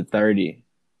the 30.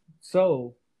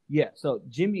 So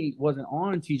Jimmy wasn't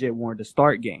on TJ Warren to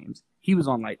start games. He was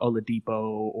on like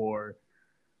Oladipo or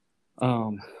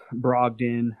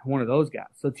Brogdon, one of those guys.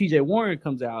 So TJ Warren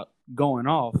comes out going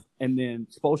off, and then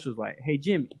Spoelstra's like, hey,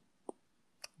 Jimmy,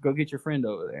 go get your friend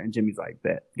over there. And Jimmy's like,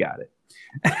 bet, got it.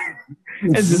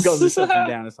 And just goes and shuts him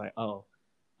down. It's like,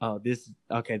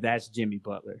 that's Jimmy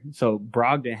Butler. So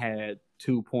Brogdon had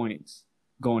 2 points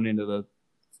going into the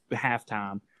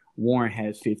halftime. Warren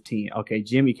had 15. Okay,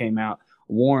 Jimmy came out.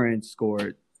 Warren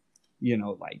scored,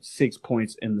 like 6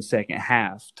 points in the second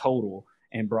half total,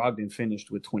 and Brogdon finished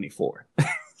with 24.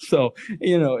 So,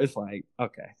 it's like,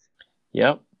 okay.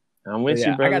 Yep. I'm with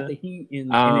you, brother. I got the Heat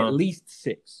in at least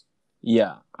 6.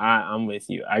 Yeah, I'm with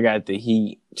you. I got the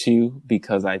Heat too,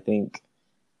 because I think,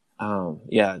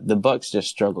 the Bucks just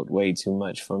struggled way too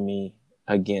much for me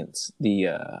against the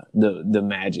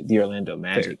Magic, the Orlando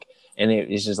Magic. Fair. And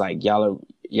it's just like y'all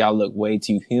look way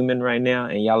too human right now,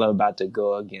 and y'all are about to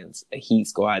go against a Heat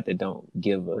squad that don't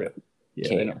give a care.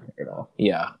 They don't care at all.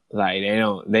 Yeah, like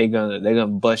they're gonna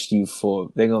bust you for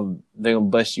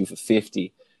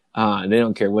 50. They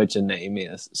don't care what your name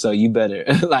is, so you better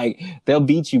they'll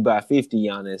beat you by 50,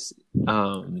 Giannis.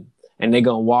 And they're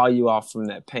gonna wall you off from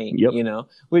that paint. Yep.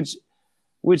 Which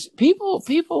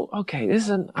people. Okay,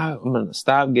 I'm gonna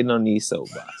stop getting on these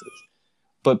soapboxes.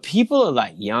 But people are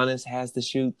like, Giannis has to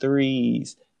shoot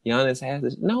threes.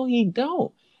 No, he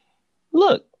don't.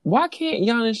 Look, why can't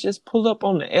Giannis just pull up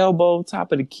on the elbow,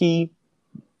 top of the key,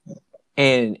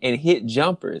 and hit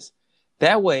jumpers?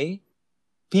 That way,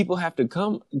 people have to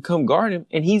come guard him,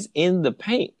 and he's in the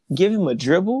paint. Give him a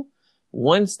dribble,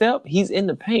 one step, he's in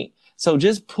the paint. So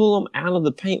just pull them out of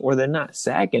the paint where they're not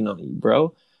sagging on you,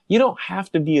 bro. You don't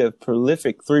have to be a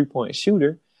prolific 3-point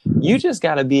shooter. You just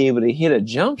got to be able to hit a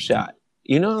jump shot.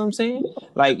 You know what I'm saying?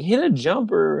 Like, hit a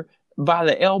jumper by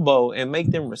the elbow and make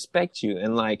them respect you.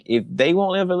 And like, if they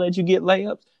won't ever let you get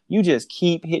layups, you just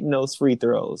keep hitting those free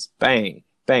throws. Bang,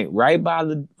 bang, right by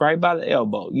the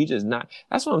elbow. You just not.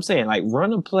 That's what I'm saying. Like,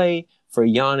 run a play for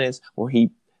Giannis where he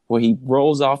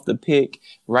rolls off the pick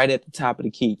right at the top of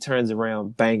the key, turns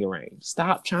around, bang range.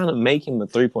 Stop trying to make him a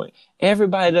 3-point.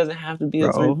 Everybody doesn't have to be a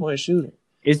 3-point shooter.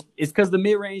 It's because the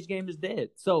mid-range game is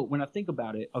dead. So when I think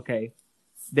about it, okay,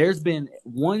 there's been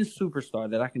one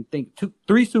superstar that I can think,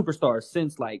 3 superstars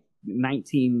since like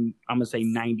 95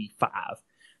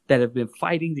 that have been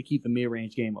fighting to keep the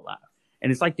mid-range game alive. And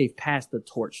it's like they've passed the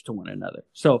torch to one another.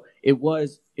 So it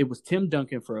was Tim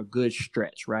Duncan for a good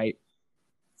stretch, right?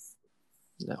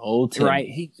 The old Tim. Right?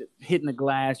 He hitting the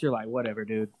glass. You're like, whatever,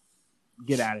 dude.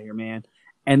 Get out of here, man.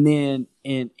 And then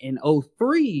in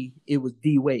 2003, it was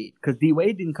D Wade, because D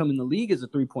Wade didn't come in the league as a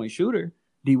 3-point shooter.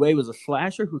 D Wade was a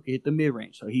slasher who could hit the mid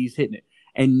range, so he's hitting it.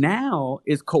 And now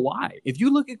it's Kawhi. If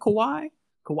you look at Kawhi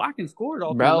can score at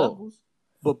all 3 levels,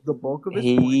 but the bulk of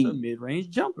his points are mid range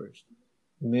jumpers.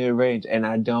 Mid range, and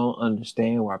I don't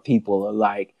understand why people are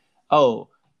like, oh,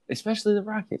 especially the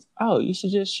Rockets. Oh, you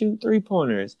should just shoot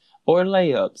 3-pointers or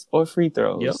layups or free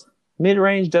throws. Yep. Mid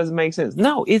range doesn't make sense.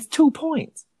 No, it's 2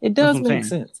 points. It does make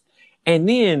sense. And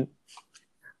then,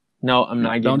 no, I'm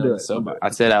not getting on the soapbox. I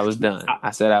said I was done.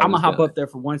 I'm gonna hop up there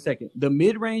for 1 second. The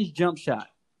mid range jump shot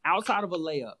outside of a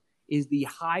layup is the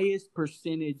highest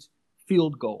percentage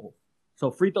field goal. So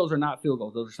free throws are not field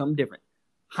goals; those are something different.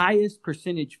 Highest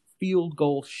percentage field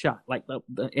goal shot. Like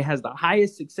it has the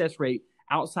highest success rate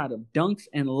outside of dunks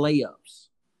and layups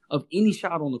of any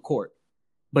shot on the court.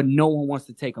 But no one wants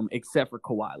to take them except for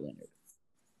Kawhi Leonard.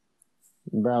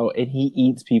 Bro, and he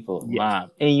eats people alive.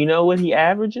 Yes. And you know what he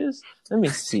averages? Let me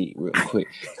see real quick.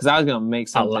 Because I was going to make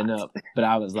something up, but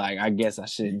I was like, I guess I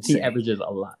shouldn't say. He averages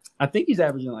a lot. I think he's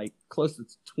averaging like close to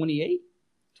 28,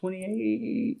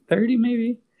 30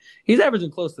 maybe. He's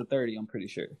averaging close to 30, I'm pretty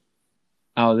sure.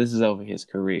 Oh, this is over his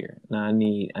career. No, I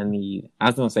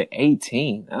was going to say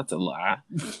 18. That's a lie.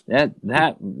 That's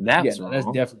wrong. That's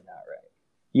definitely not right.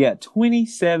 Yeah,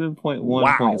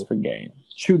 27.1 points per game.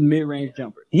 Shooting mid-range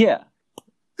jumpers. Yeah.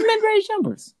 Mid-range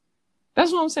jumpers.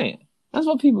 That's what I'm saying. That's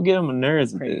what people get on my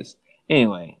nerves with this.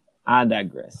 Anyway, I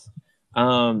digress.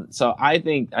 So I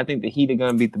think the Heat are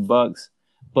gonna beat the Bucks,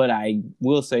 but I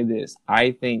will say this: I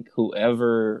think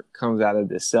whoever comes out of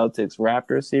the Celtics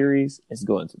Raptors series is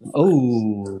going to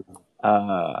the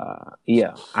finals.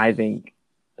 Yeah, I think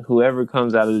whoever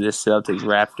comes out of this Celtics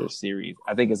Raptors series,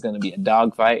 I think it's gonna be a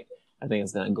dogfight. I think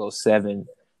it's gonna go 7,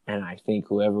 and I think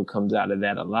whoever comes out of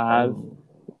that alive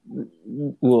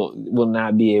will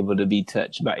not be able to be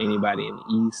touched by anybody in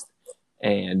the East.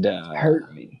 And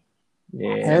hurt me.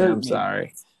 Yeah, I'm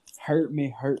sorry. Hurt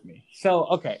me. So,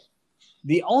 okay.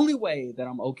 The only way that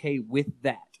I'm okay with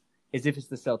that is if it's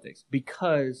the Celtics,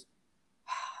 because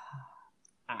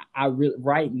I really,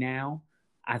 right now,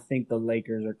 I think the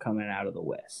Lakers are coming out of the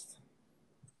West.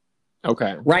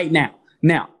 Okay. Right now.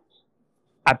 Now,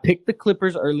 I picked the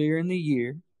Clippers earlier in the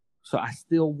year, so I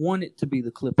still want it to be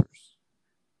the Clippers.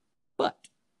 But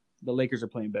the Lakers are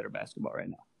playing better basketball right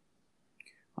now.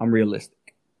 I'm realistic.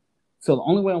 So the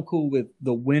only way I'm cool with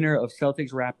the winner of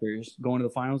Celtics Raptors going to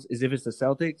the finals is if it's the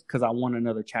Celtics, because I want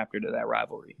another chapter to that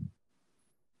rivalry.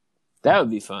 That would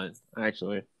be fun,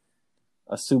 actually.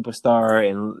 A superstar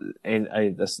and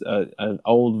an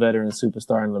old veteran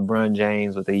superstar in LeBron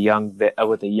James with a young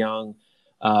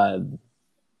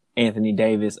Anthony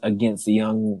Davis against the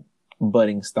young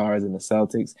budding stars in the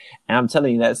Celtics. And I'm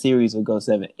telling you, that series will go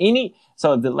 7.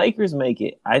 So if the Lakers make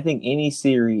it, I think any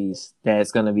series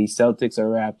that's going to be Celtics or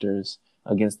Raptors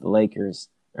against the Lakers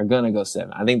are going to go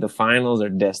 7. I think the finals are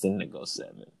destined to go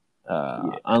 7.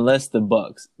 Unless the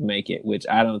Bucks make it, which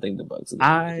I don't think the Bucks are going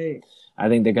to make it. I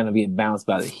think they're going to be bounced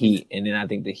by the Heat, and then I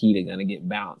think the Heat are going to get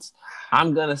bounced.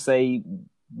 I'm going to say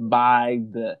I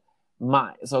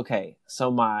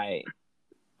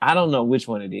don't know which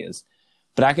one it is,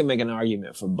 but I can make an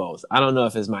argument for both. I don't know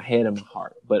if it's my head or my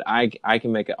heart, but I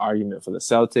can make an argument for the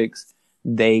Celtics.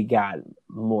 They got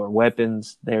more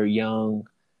weapons. They're young.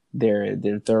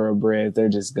 They're thoroughbred. They're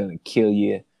just going to kill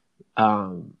you.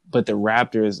 But the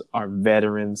Raptors are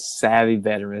veterans, savvy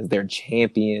veterans. They're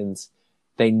champions.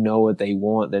 They know what they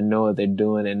want. They know what they're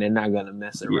doing, and they're not going to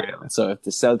mess around. Yeah. So if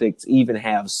the Celtics even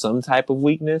have some type of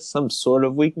weakness, some sort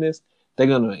of weakness, they're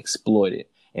going to exploit it.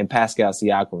 And Pascal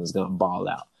Siakam is going to ball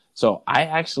out. So I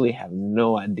actually have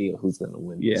no idea who's going to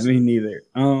win this. Yeah, me neither.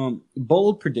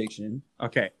 Bold prediction.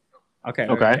 Okay.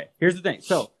 Here's the thing.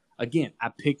 So, again,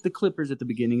 I picked the Clippers at the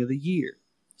beginning of the year.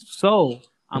 So,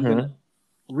 I'm going to,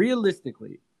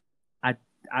 realistically,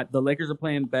 the Lakers are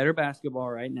playing better basketball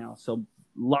right now. So,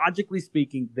 logically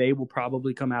speaking, they will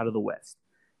probably come out of the West.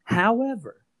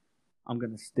 However, I'm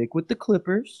going to stick with the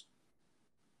Clippers.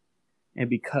 And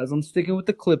because I'm sticking with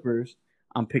the Clippers,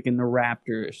 I'm picking the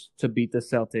Raptors to beat the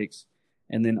Celtics.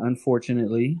 And then,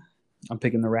 unfortunately, I'm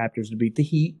picking the Raptors to beat the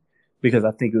Heat because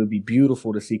I think it would be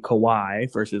beautiful to see Kawhi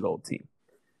versus his old team.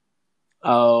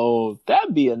 Oh,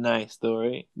 that'd be a nice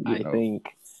story, I think.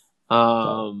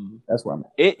 That's where I'm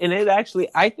at.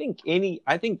 I think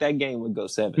that game would go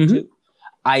 7 too.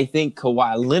 I think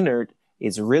Kawhi Leonard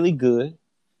is really good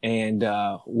and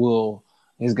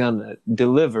is gonna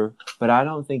deliver, but I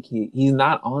don't think he's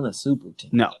not on a super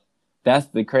team. No. That's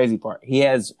the crazy part. He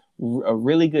has a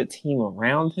really good team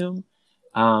around him,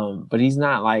 but he's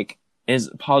not like as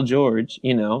Paul George.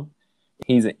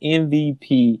 He's an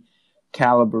MVP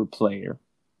caliber player,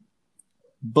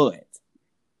 but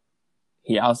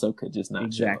he also could just not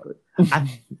exactly.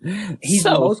 He's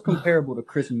the most comparable to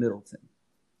Chris Middleton.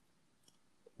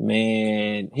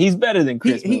 Man, he's better than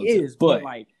Chris Middleton. He is, but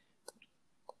like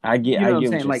I get what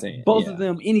you're saying. Both of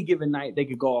them, any given night, they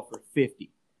could go off for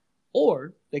 50.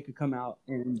 Or they could come out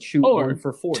and shoot 1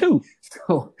 for 40. 2.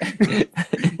 So,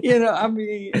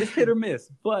 it's hit or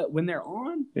miss. But when they're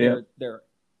on, they're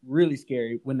really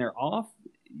scary. When they're off,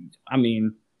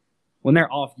 you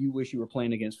wish you were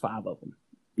playing against 5 of them.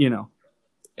 Yeah.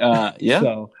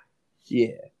 So,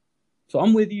 yeah. So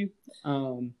I'm with you.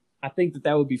 I think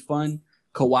that would be fun.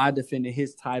 Kawhi defending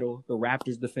his title, the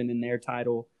Raptors defending their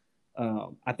title.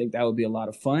 I think that would be a lot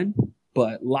of fun.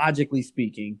 But logically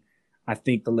speaking, I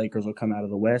think the Lakers will come out of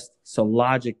the West. So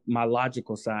my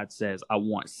logical side says I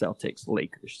want Celtics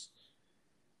Lakers.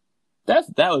 That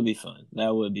would be fun.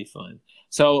 That would be fun.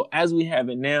 So as we have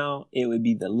it now, it would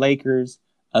be the Lakers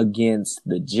against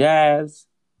the Jazz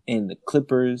and the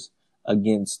Clippers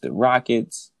against the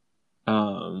Rockets.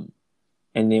 And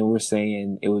then we're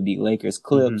saying it would be Lakers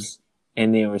Clips.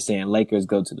 And then we're saying Lakers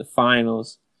go to the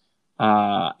finals.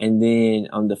 And then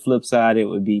on the flip side, it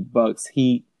would be Bucks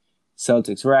Heat,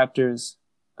 Celtics Raptors.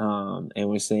 And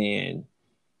we're saying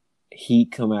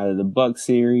Heat come out of the Bucks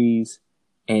series.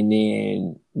 And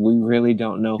then we really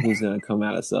don't know who's going to come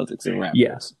out of Celtics and Raptors.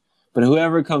 Yes. But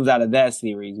whoever comes out of that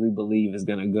series, we believe is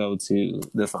going to go to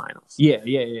the finals. Yeah.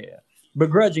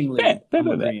 Begrudgingly, I'm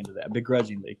agreeing to that.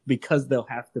 Begrudgingly, because they'll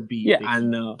have to beat. Yeah, I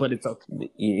know. But it's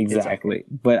okay. Exactly. It's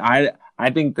okay. But I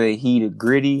think the Heat are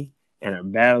gritty and are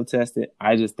battle tested.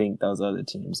 I just think those other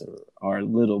teams are a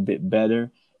little bit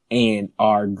better and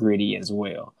are gritty as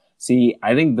well. See,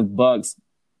 I think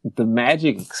the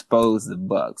Magic exposed the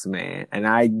Bucks, man. And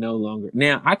I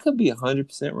could be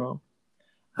 100% wrong.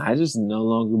 I just no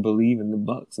longer believe in the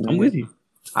Bucks, man. I'm with you.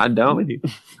 I don't. I'm with you.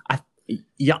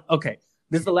 Okay.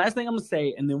 This is the last thing I'm going to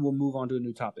say, and then we'll move on to a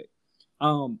new topic.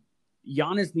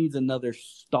 Giannis needs another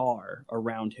star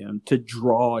around him to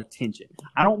draw attention.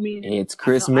 I don't mean it's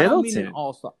Chris Middleton. I don't mean an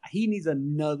all-star. He needs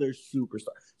another superstar.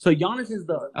 So Giannis is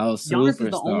the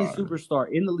only superstar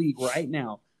in the league right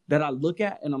now that I look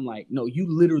at and I'm like, no, you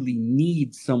literally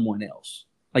need someone else.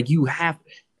 Like you have.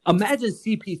 Imagine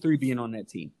CP3 being on that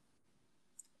team.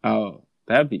 Oh,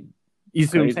 that'd be. You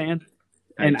see crazy. What I'm saying?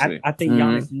 And I think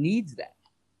Giannis needs that.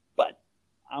 But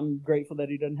I'm grateful that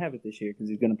he doesn't have it this year because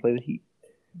he's going to play the Heat.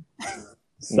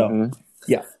 So,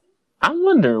 yeah. I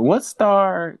wonder what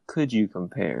star could you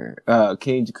compare?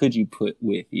 Could you put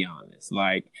with Giannis?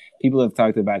 Like people have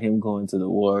talked about him going to the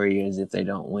Warriors if they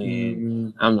don't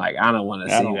win. I'm like, I don't want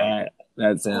to see that.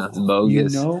 That sounds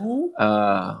bogus.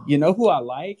 You know who I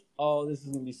like? Oh, this is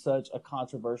gonna be such a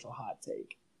controversial hot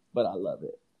take, but I love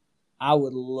it. I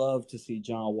would love to see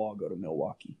John Wall go to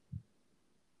Milwaukee.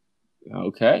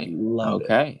 Okay. Love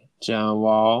it. John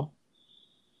Wall.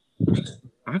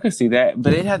 I could see that,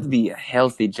 but it'd have to be a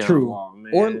healthy John Wall,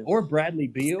 man. Or Bradley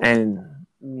Beal. And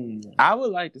I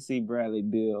would like to see Bradley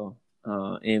Beal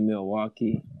in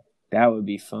Milwaukee. That would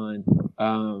be fun.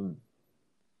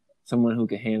 Someone who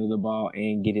can handle the ball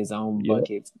and get his own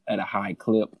buckets at a high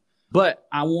clip. But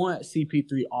I want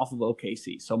CP3 off of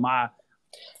OKC. So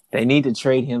they need to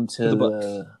trade him to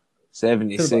the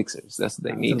 76ers. That's what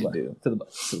they need to do. To the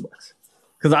Bucks.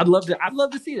 Because I'd love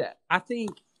to see that. I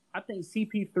think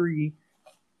CP3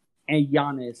 and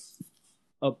Giannis,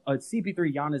 a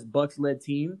CP3 Giannis Bucks led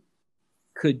team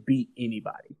could beat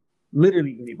anybody.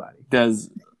 Literally anybody. Does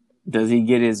he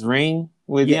get his ring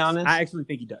with Giannis? I actually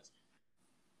think he does.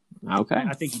 Okay.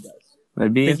 I think he does.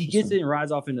 That'd be he gets it and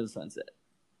rides off into the sunset.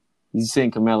 You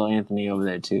send Carmelo Anthony over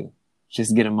there too.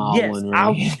 Just get them all one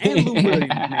ring. And Lou Williams,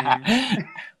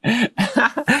 man.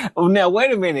 Oh, now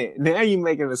wait a minute. Now you're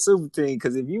making a super team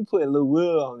because if you put Lou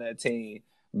Will on that team,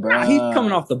 bro, he's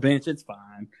coming off the bench. It's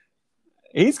fine.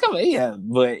 He's coming,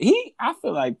 but I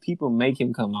feel like people make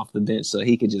him come off the bench so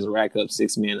he could just rack up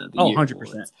 6 men of the year.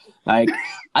 100%. Like,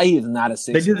 he is not a 6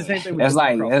 man. They do the same thing with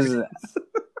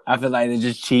I feel like they're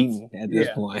just cheating at this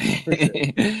point.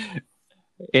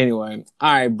 Anyway,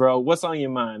 all right, bro. What's on your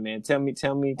mind, man? Tell me.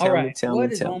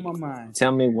 What is on my mind?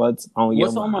 Tell me what's on your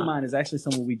mind. What's on my mind is actually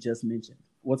someone we just mentioned.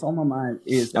 What's on my mind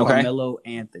is Carmelo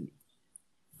Anthony.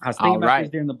 I was thinking about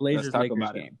this during the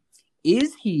Blazers-Lakers game.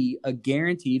 Is he a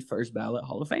guaranteed first ballot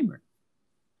Hall of Famer?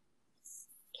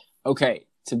 Okay,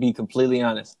 to be completely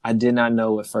honest, I did not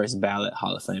know what first ballot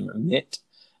Hall of Famer meant.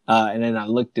 And then I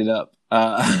looked it up.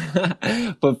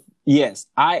 But yes,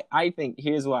 I think,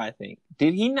 here's why I think.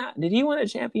 Did he win a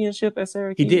championship at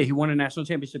Syracuse? He did. He won a national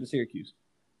championship at Syracuse.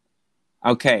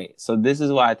 Okay, so this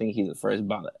is why I think he's a first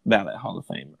ballot Hall of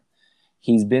Famer.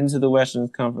 He's been to the Western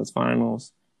Conference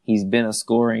Finals. He's been a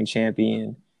scoring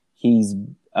champion. He's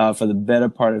for the better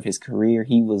part of his career,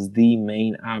 he was the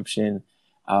main option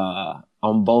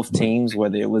on both teams,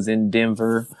 whether it was in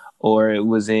Denver or it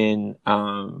was in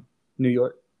New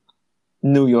York.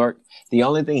 The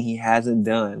only thing he hasn't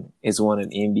done is won an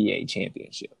NBA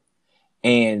championship.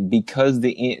 And because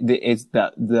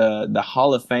the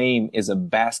Hall of Fame is a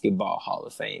basketball Hall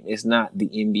of Fame, it's not the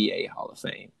NBA Hall of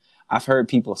Fame. I've heard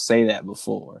people say that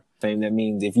before. That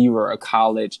means if you were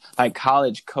college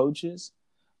coaches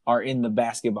are in the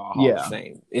basketball Hall of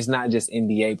Fame. It's not just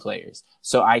NBA players.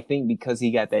 So I think because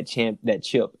he got that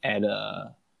chip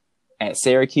at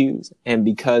Syracuse, and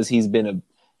because he's been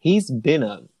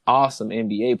an awesome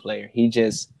NBA player, he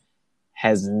just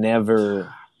has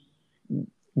never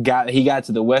he got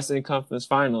to the Western Conference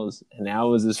Finals, and that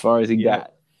was as far as he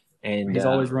got. And he's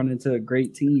always run into a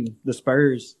great team, the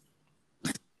Spurs.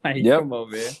 Come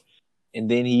on, man. And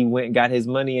then he went and got his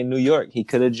money in New York. He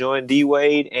could have joined D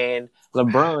Wade and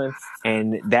LeBron,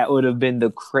 and that would have been the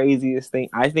craziest thing.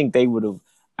 I think they would have.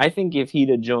 I think if he'd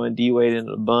have joined D Wade and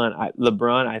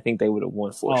LeBron, I think they would have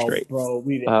won 4 straight. Bro,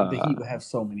 the Heat would have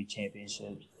so many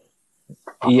championships.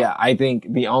 Yeah, I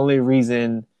think the only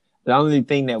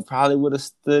thing that probably would have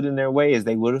stood in their way is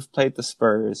they would have played the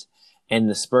Spurs, and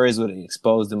the Spurs would have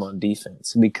exposed them on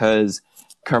defense because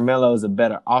Carmelo is a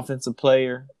better offensive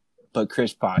player, but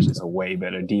Chris Bosh is a way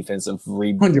better defensive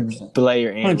player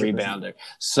and 100%. Rebounder.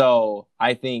 So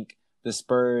I think the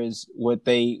Spurs,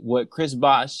 what Chris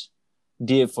Bosh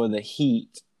did for the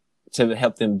Heat to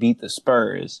help them beat the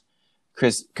Spurs,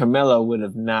 Carmelo would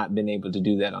have not been able to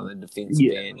do that on the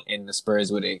defensive end, and the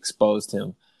Spurs would have exposed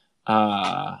him.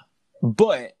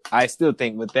 But I still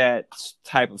think with that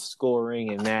type of scoring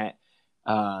and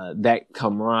that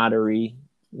camaraderie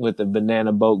with the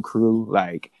Banana Boat crew,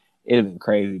 like, it'd have been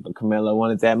crazy. But Carmelo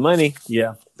wanted that money.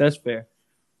 Yeah, that's fair.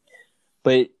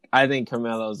 But I think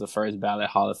Carmelo's the first ballot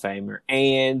Hall of Famer,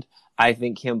 and I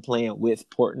think him playing with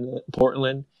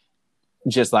Portland,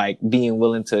 just like being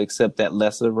willing to accept that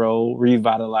lesser role,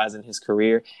 revitalizing his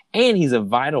career, and he's a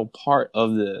vital part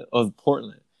of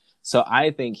Portland. So I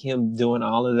think him doing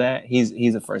all of that,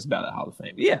 he's a first ballot Hall of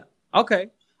Famer. Yeah. Okay.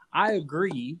 I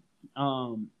agree.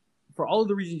 For all of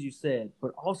the reasons you said,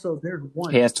 but also there's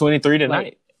one. He has 23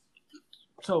 tonight.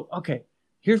 So okay,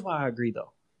 here's why I agree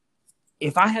though.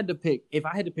 If I had to pick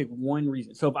one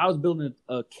reason, so if I was building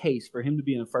a case for him to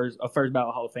be a first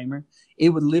ballot Hall of Famer, it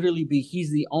would literally be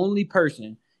he's the only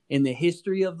person in the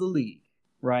history of the league,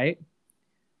 right?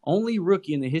 Only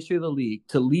rookie in the history of the league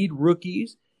to lead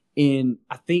rookies in,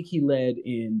 I think he led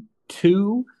in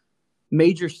 2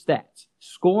 major stats,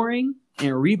 scoring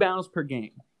and rebounds per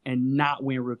game, and not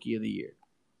win Rookie of the Year.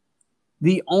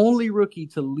 The only rookie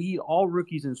to lead all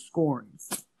rookies in scoring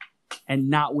and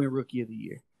not win Rookie of the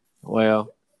Year.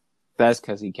 Well, that's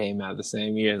because he came out the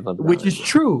same year as LeBron. Which is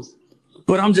true.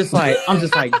 But I'm just like,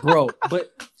 bro.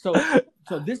 But so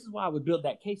this is why I would build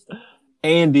that case though.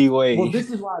 And D Wade. Well, this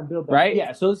is why I built that. Right?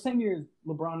 Yeah. So the same year as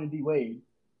LeBron and D Wade.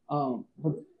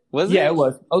 Was it? Yeah, it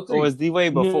was. 03. Or was D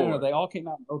Wade before? No, they all came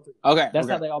out in 03. Okay. That's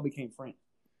how they all became friends.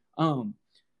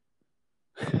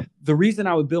 The reason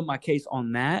I would build my case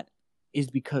on that is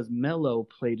because Melo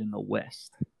played in the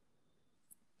West.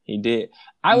 He did.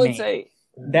 I would say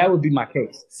that would be my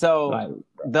case. So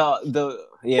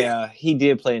he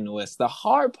did play in the West. The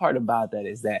hard part about that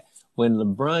is that when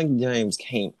LeBron James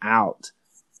came out,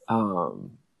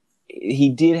 he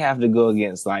did have to go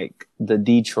against like the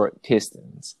Detroit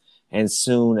Pistons, and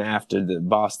soon after the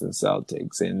Boston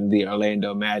Celtics and the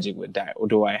Orlando Magic with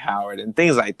Dwight Howard and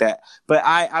things like that. But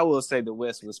I will say the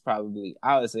West was I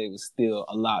would say it was still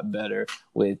a lot better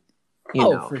with,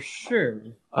 for sure.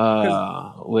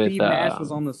 With Nash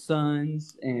was on the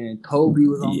Suns and Kobe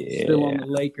was still on the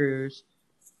Lakers.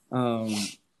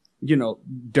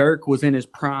 Dirk was in his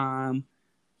prime.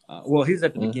 He's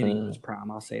at the beginning of his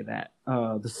prime. I'll say that.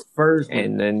 The Spurs,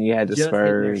 and then you had the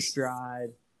Spurs. Stride.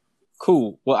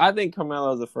 Cool. Well, I think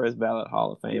Carmelo's the first ballot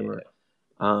Hall of Famer.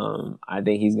 Yeah. I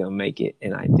think he's gonna make it,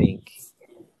 and I think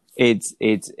I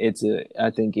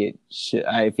think it should.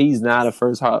 If he's not a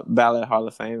first ballot Hall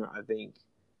of Famer, I think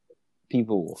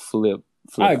people will flip.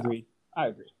 I agree.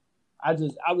 It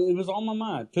was on my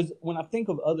mind because when I think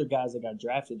of other guys that got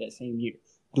drafted that same year,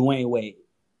 Dwayne Wade,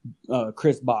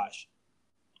 Chris Bosh,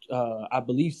 I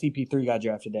believe CP3 got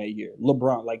drafted that year.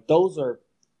 LeBron, like those are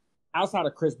outside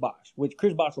of Chris Bosh, which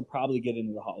Chris Bosh will probably get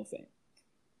into the Hall of Fame.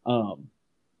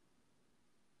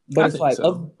 But it's like,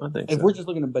 if we're just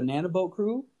looking at Banana Boat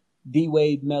Crew, D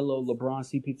Wade, Melo, LeBron,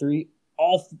 CP3,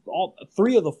 all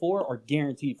 3 of the 4 are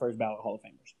guaranteed first ballot Hall of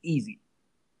Famers, easy.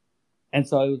 And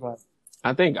so it was like,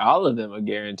 I think all of them are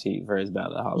guaranteed first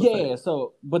ballot Hall of Fame. Yeah.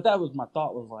 So, but that was my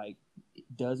thought. Was like,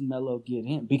 does Melo get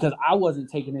in? Because I wasn't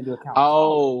taking into account.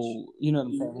 Oh, you know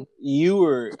what I'm saying? You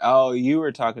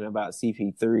were talking about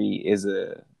CP3 is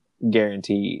a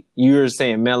guaranteed. You were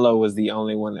saying Melo was the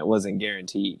only one that wasn't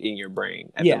guaranteed in your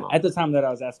brain. At the time that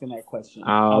I was asking that question.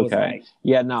 Oh, okay.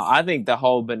 I think the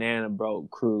whole Banana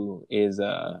Boat Crew is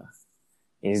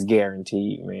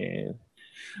guaranteed, man.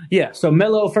 Yeah. So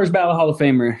Melo, first ballot Hall of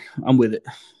Famer. I'm with it.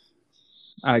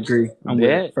 I agree. I'm with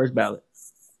it. First ballot.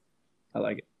 I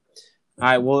like it. All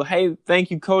right. Well, hey,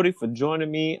 thank you, Cody, for joining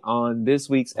me on this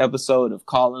week's episode of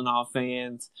Calling All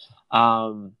Fans.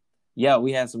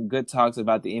 We had some good talks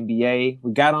about the NBA.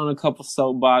 We got on a couple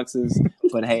soapboxes,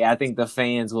 But hey, I think the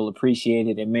fans will appreciate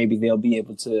it, and maybe they'll be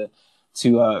able to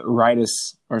write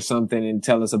us or something and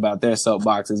tell us about their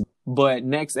soapboxes. But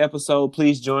next episode,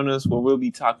 please join us where we'll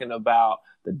be talking about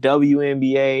the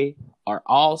WNBA. Are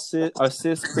all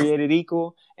assists created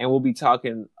equal? And we'll be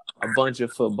talking a bunch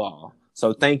of football.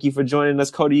 So thank you for joining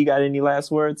us. Cody, you got any last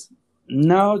words?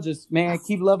 No, just, man,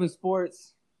 keep loving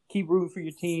sports. Keep rooting for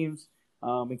your teams.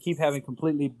 And keep having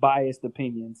completely biased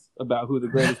opinions about who the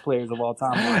greatest players of all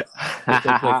time are if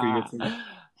they play for your team.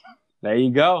 There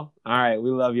you go. All right.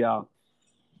 We love y'all.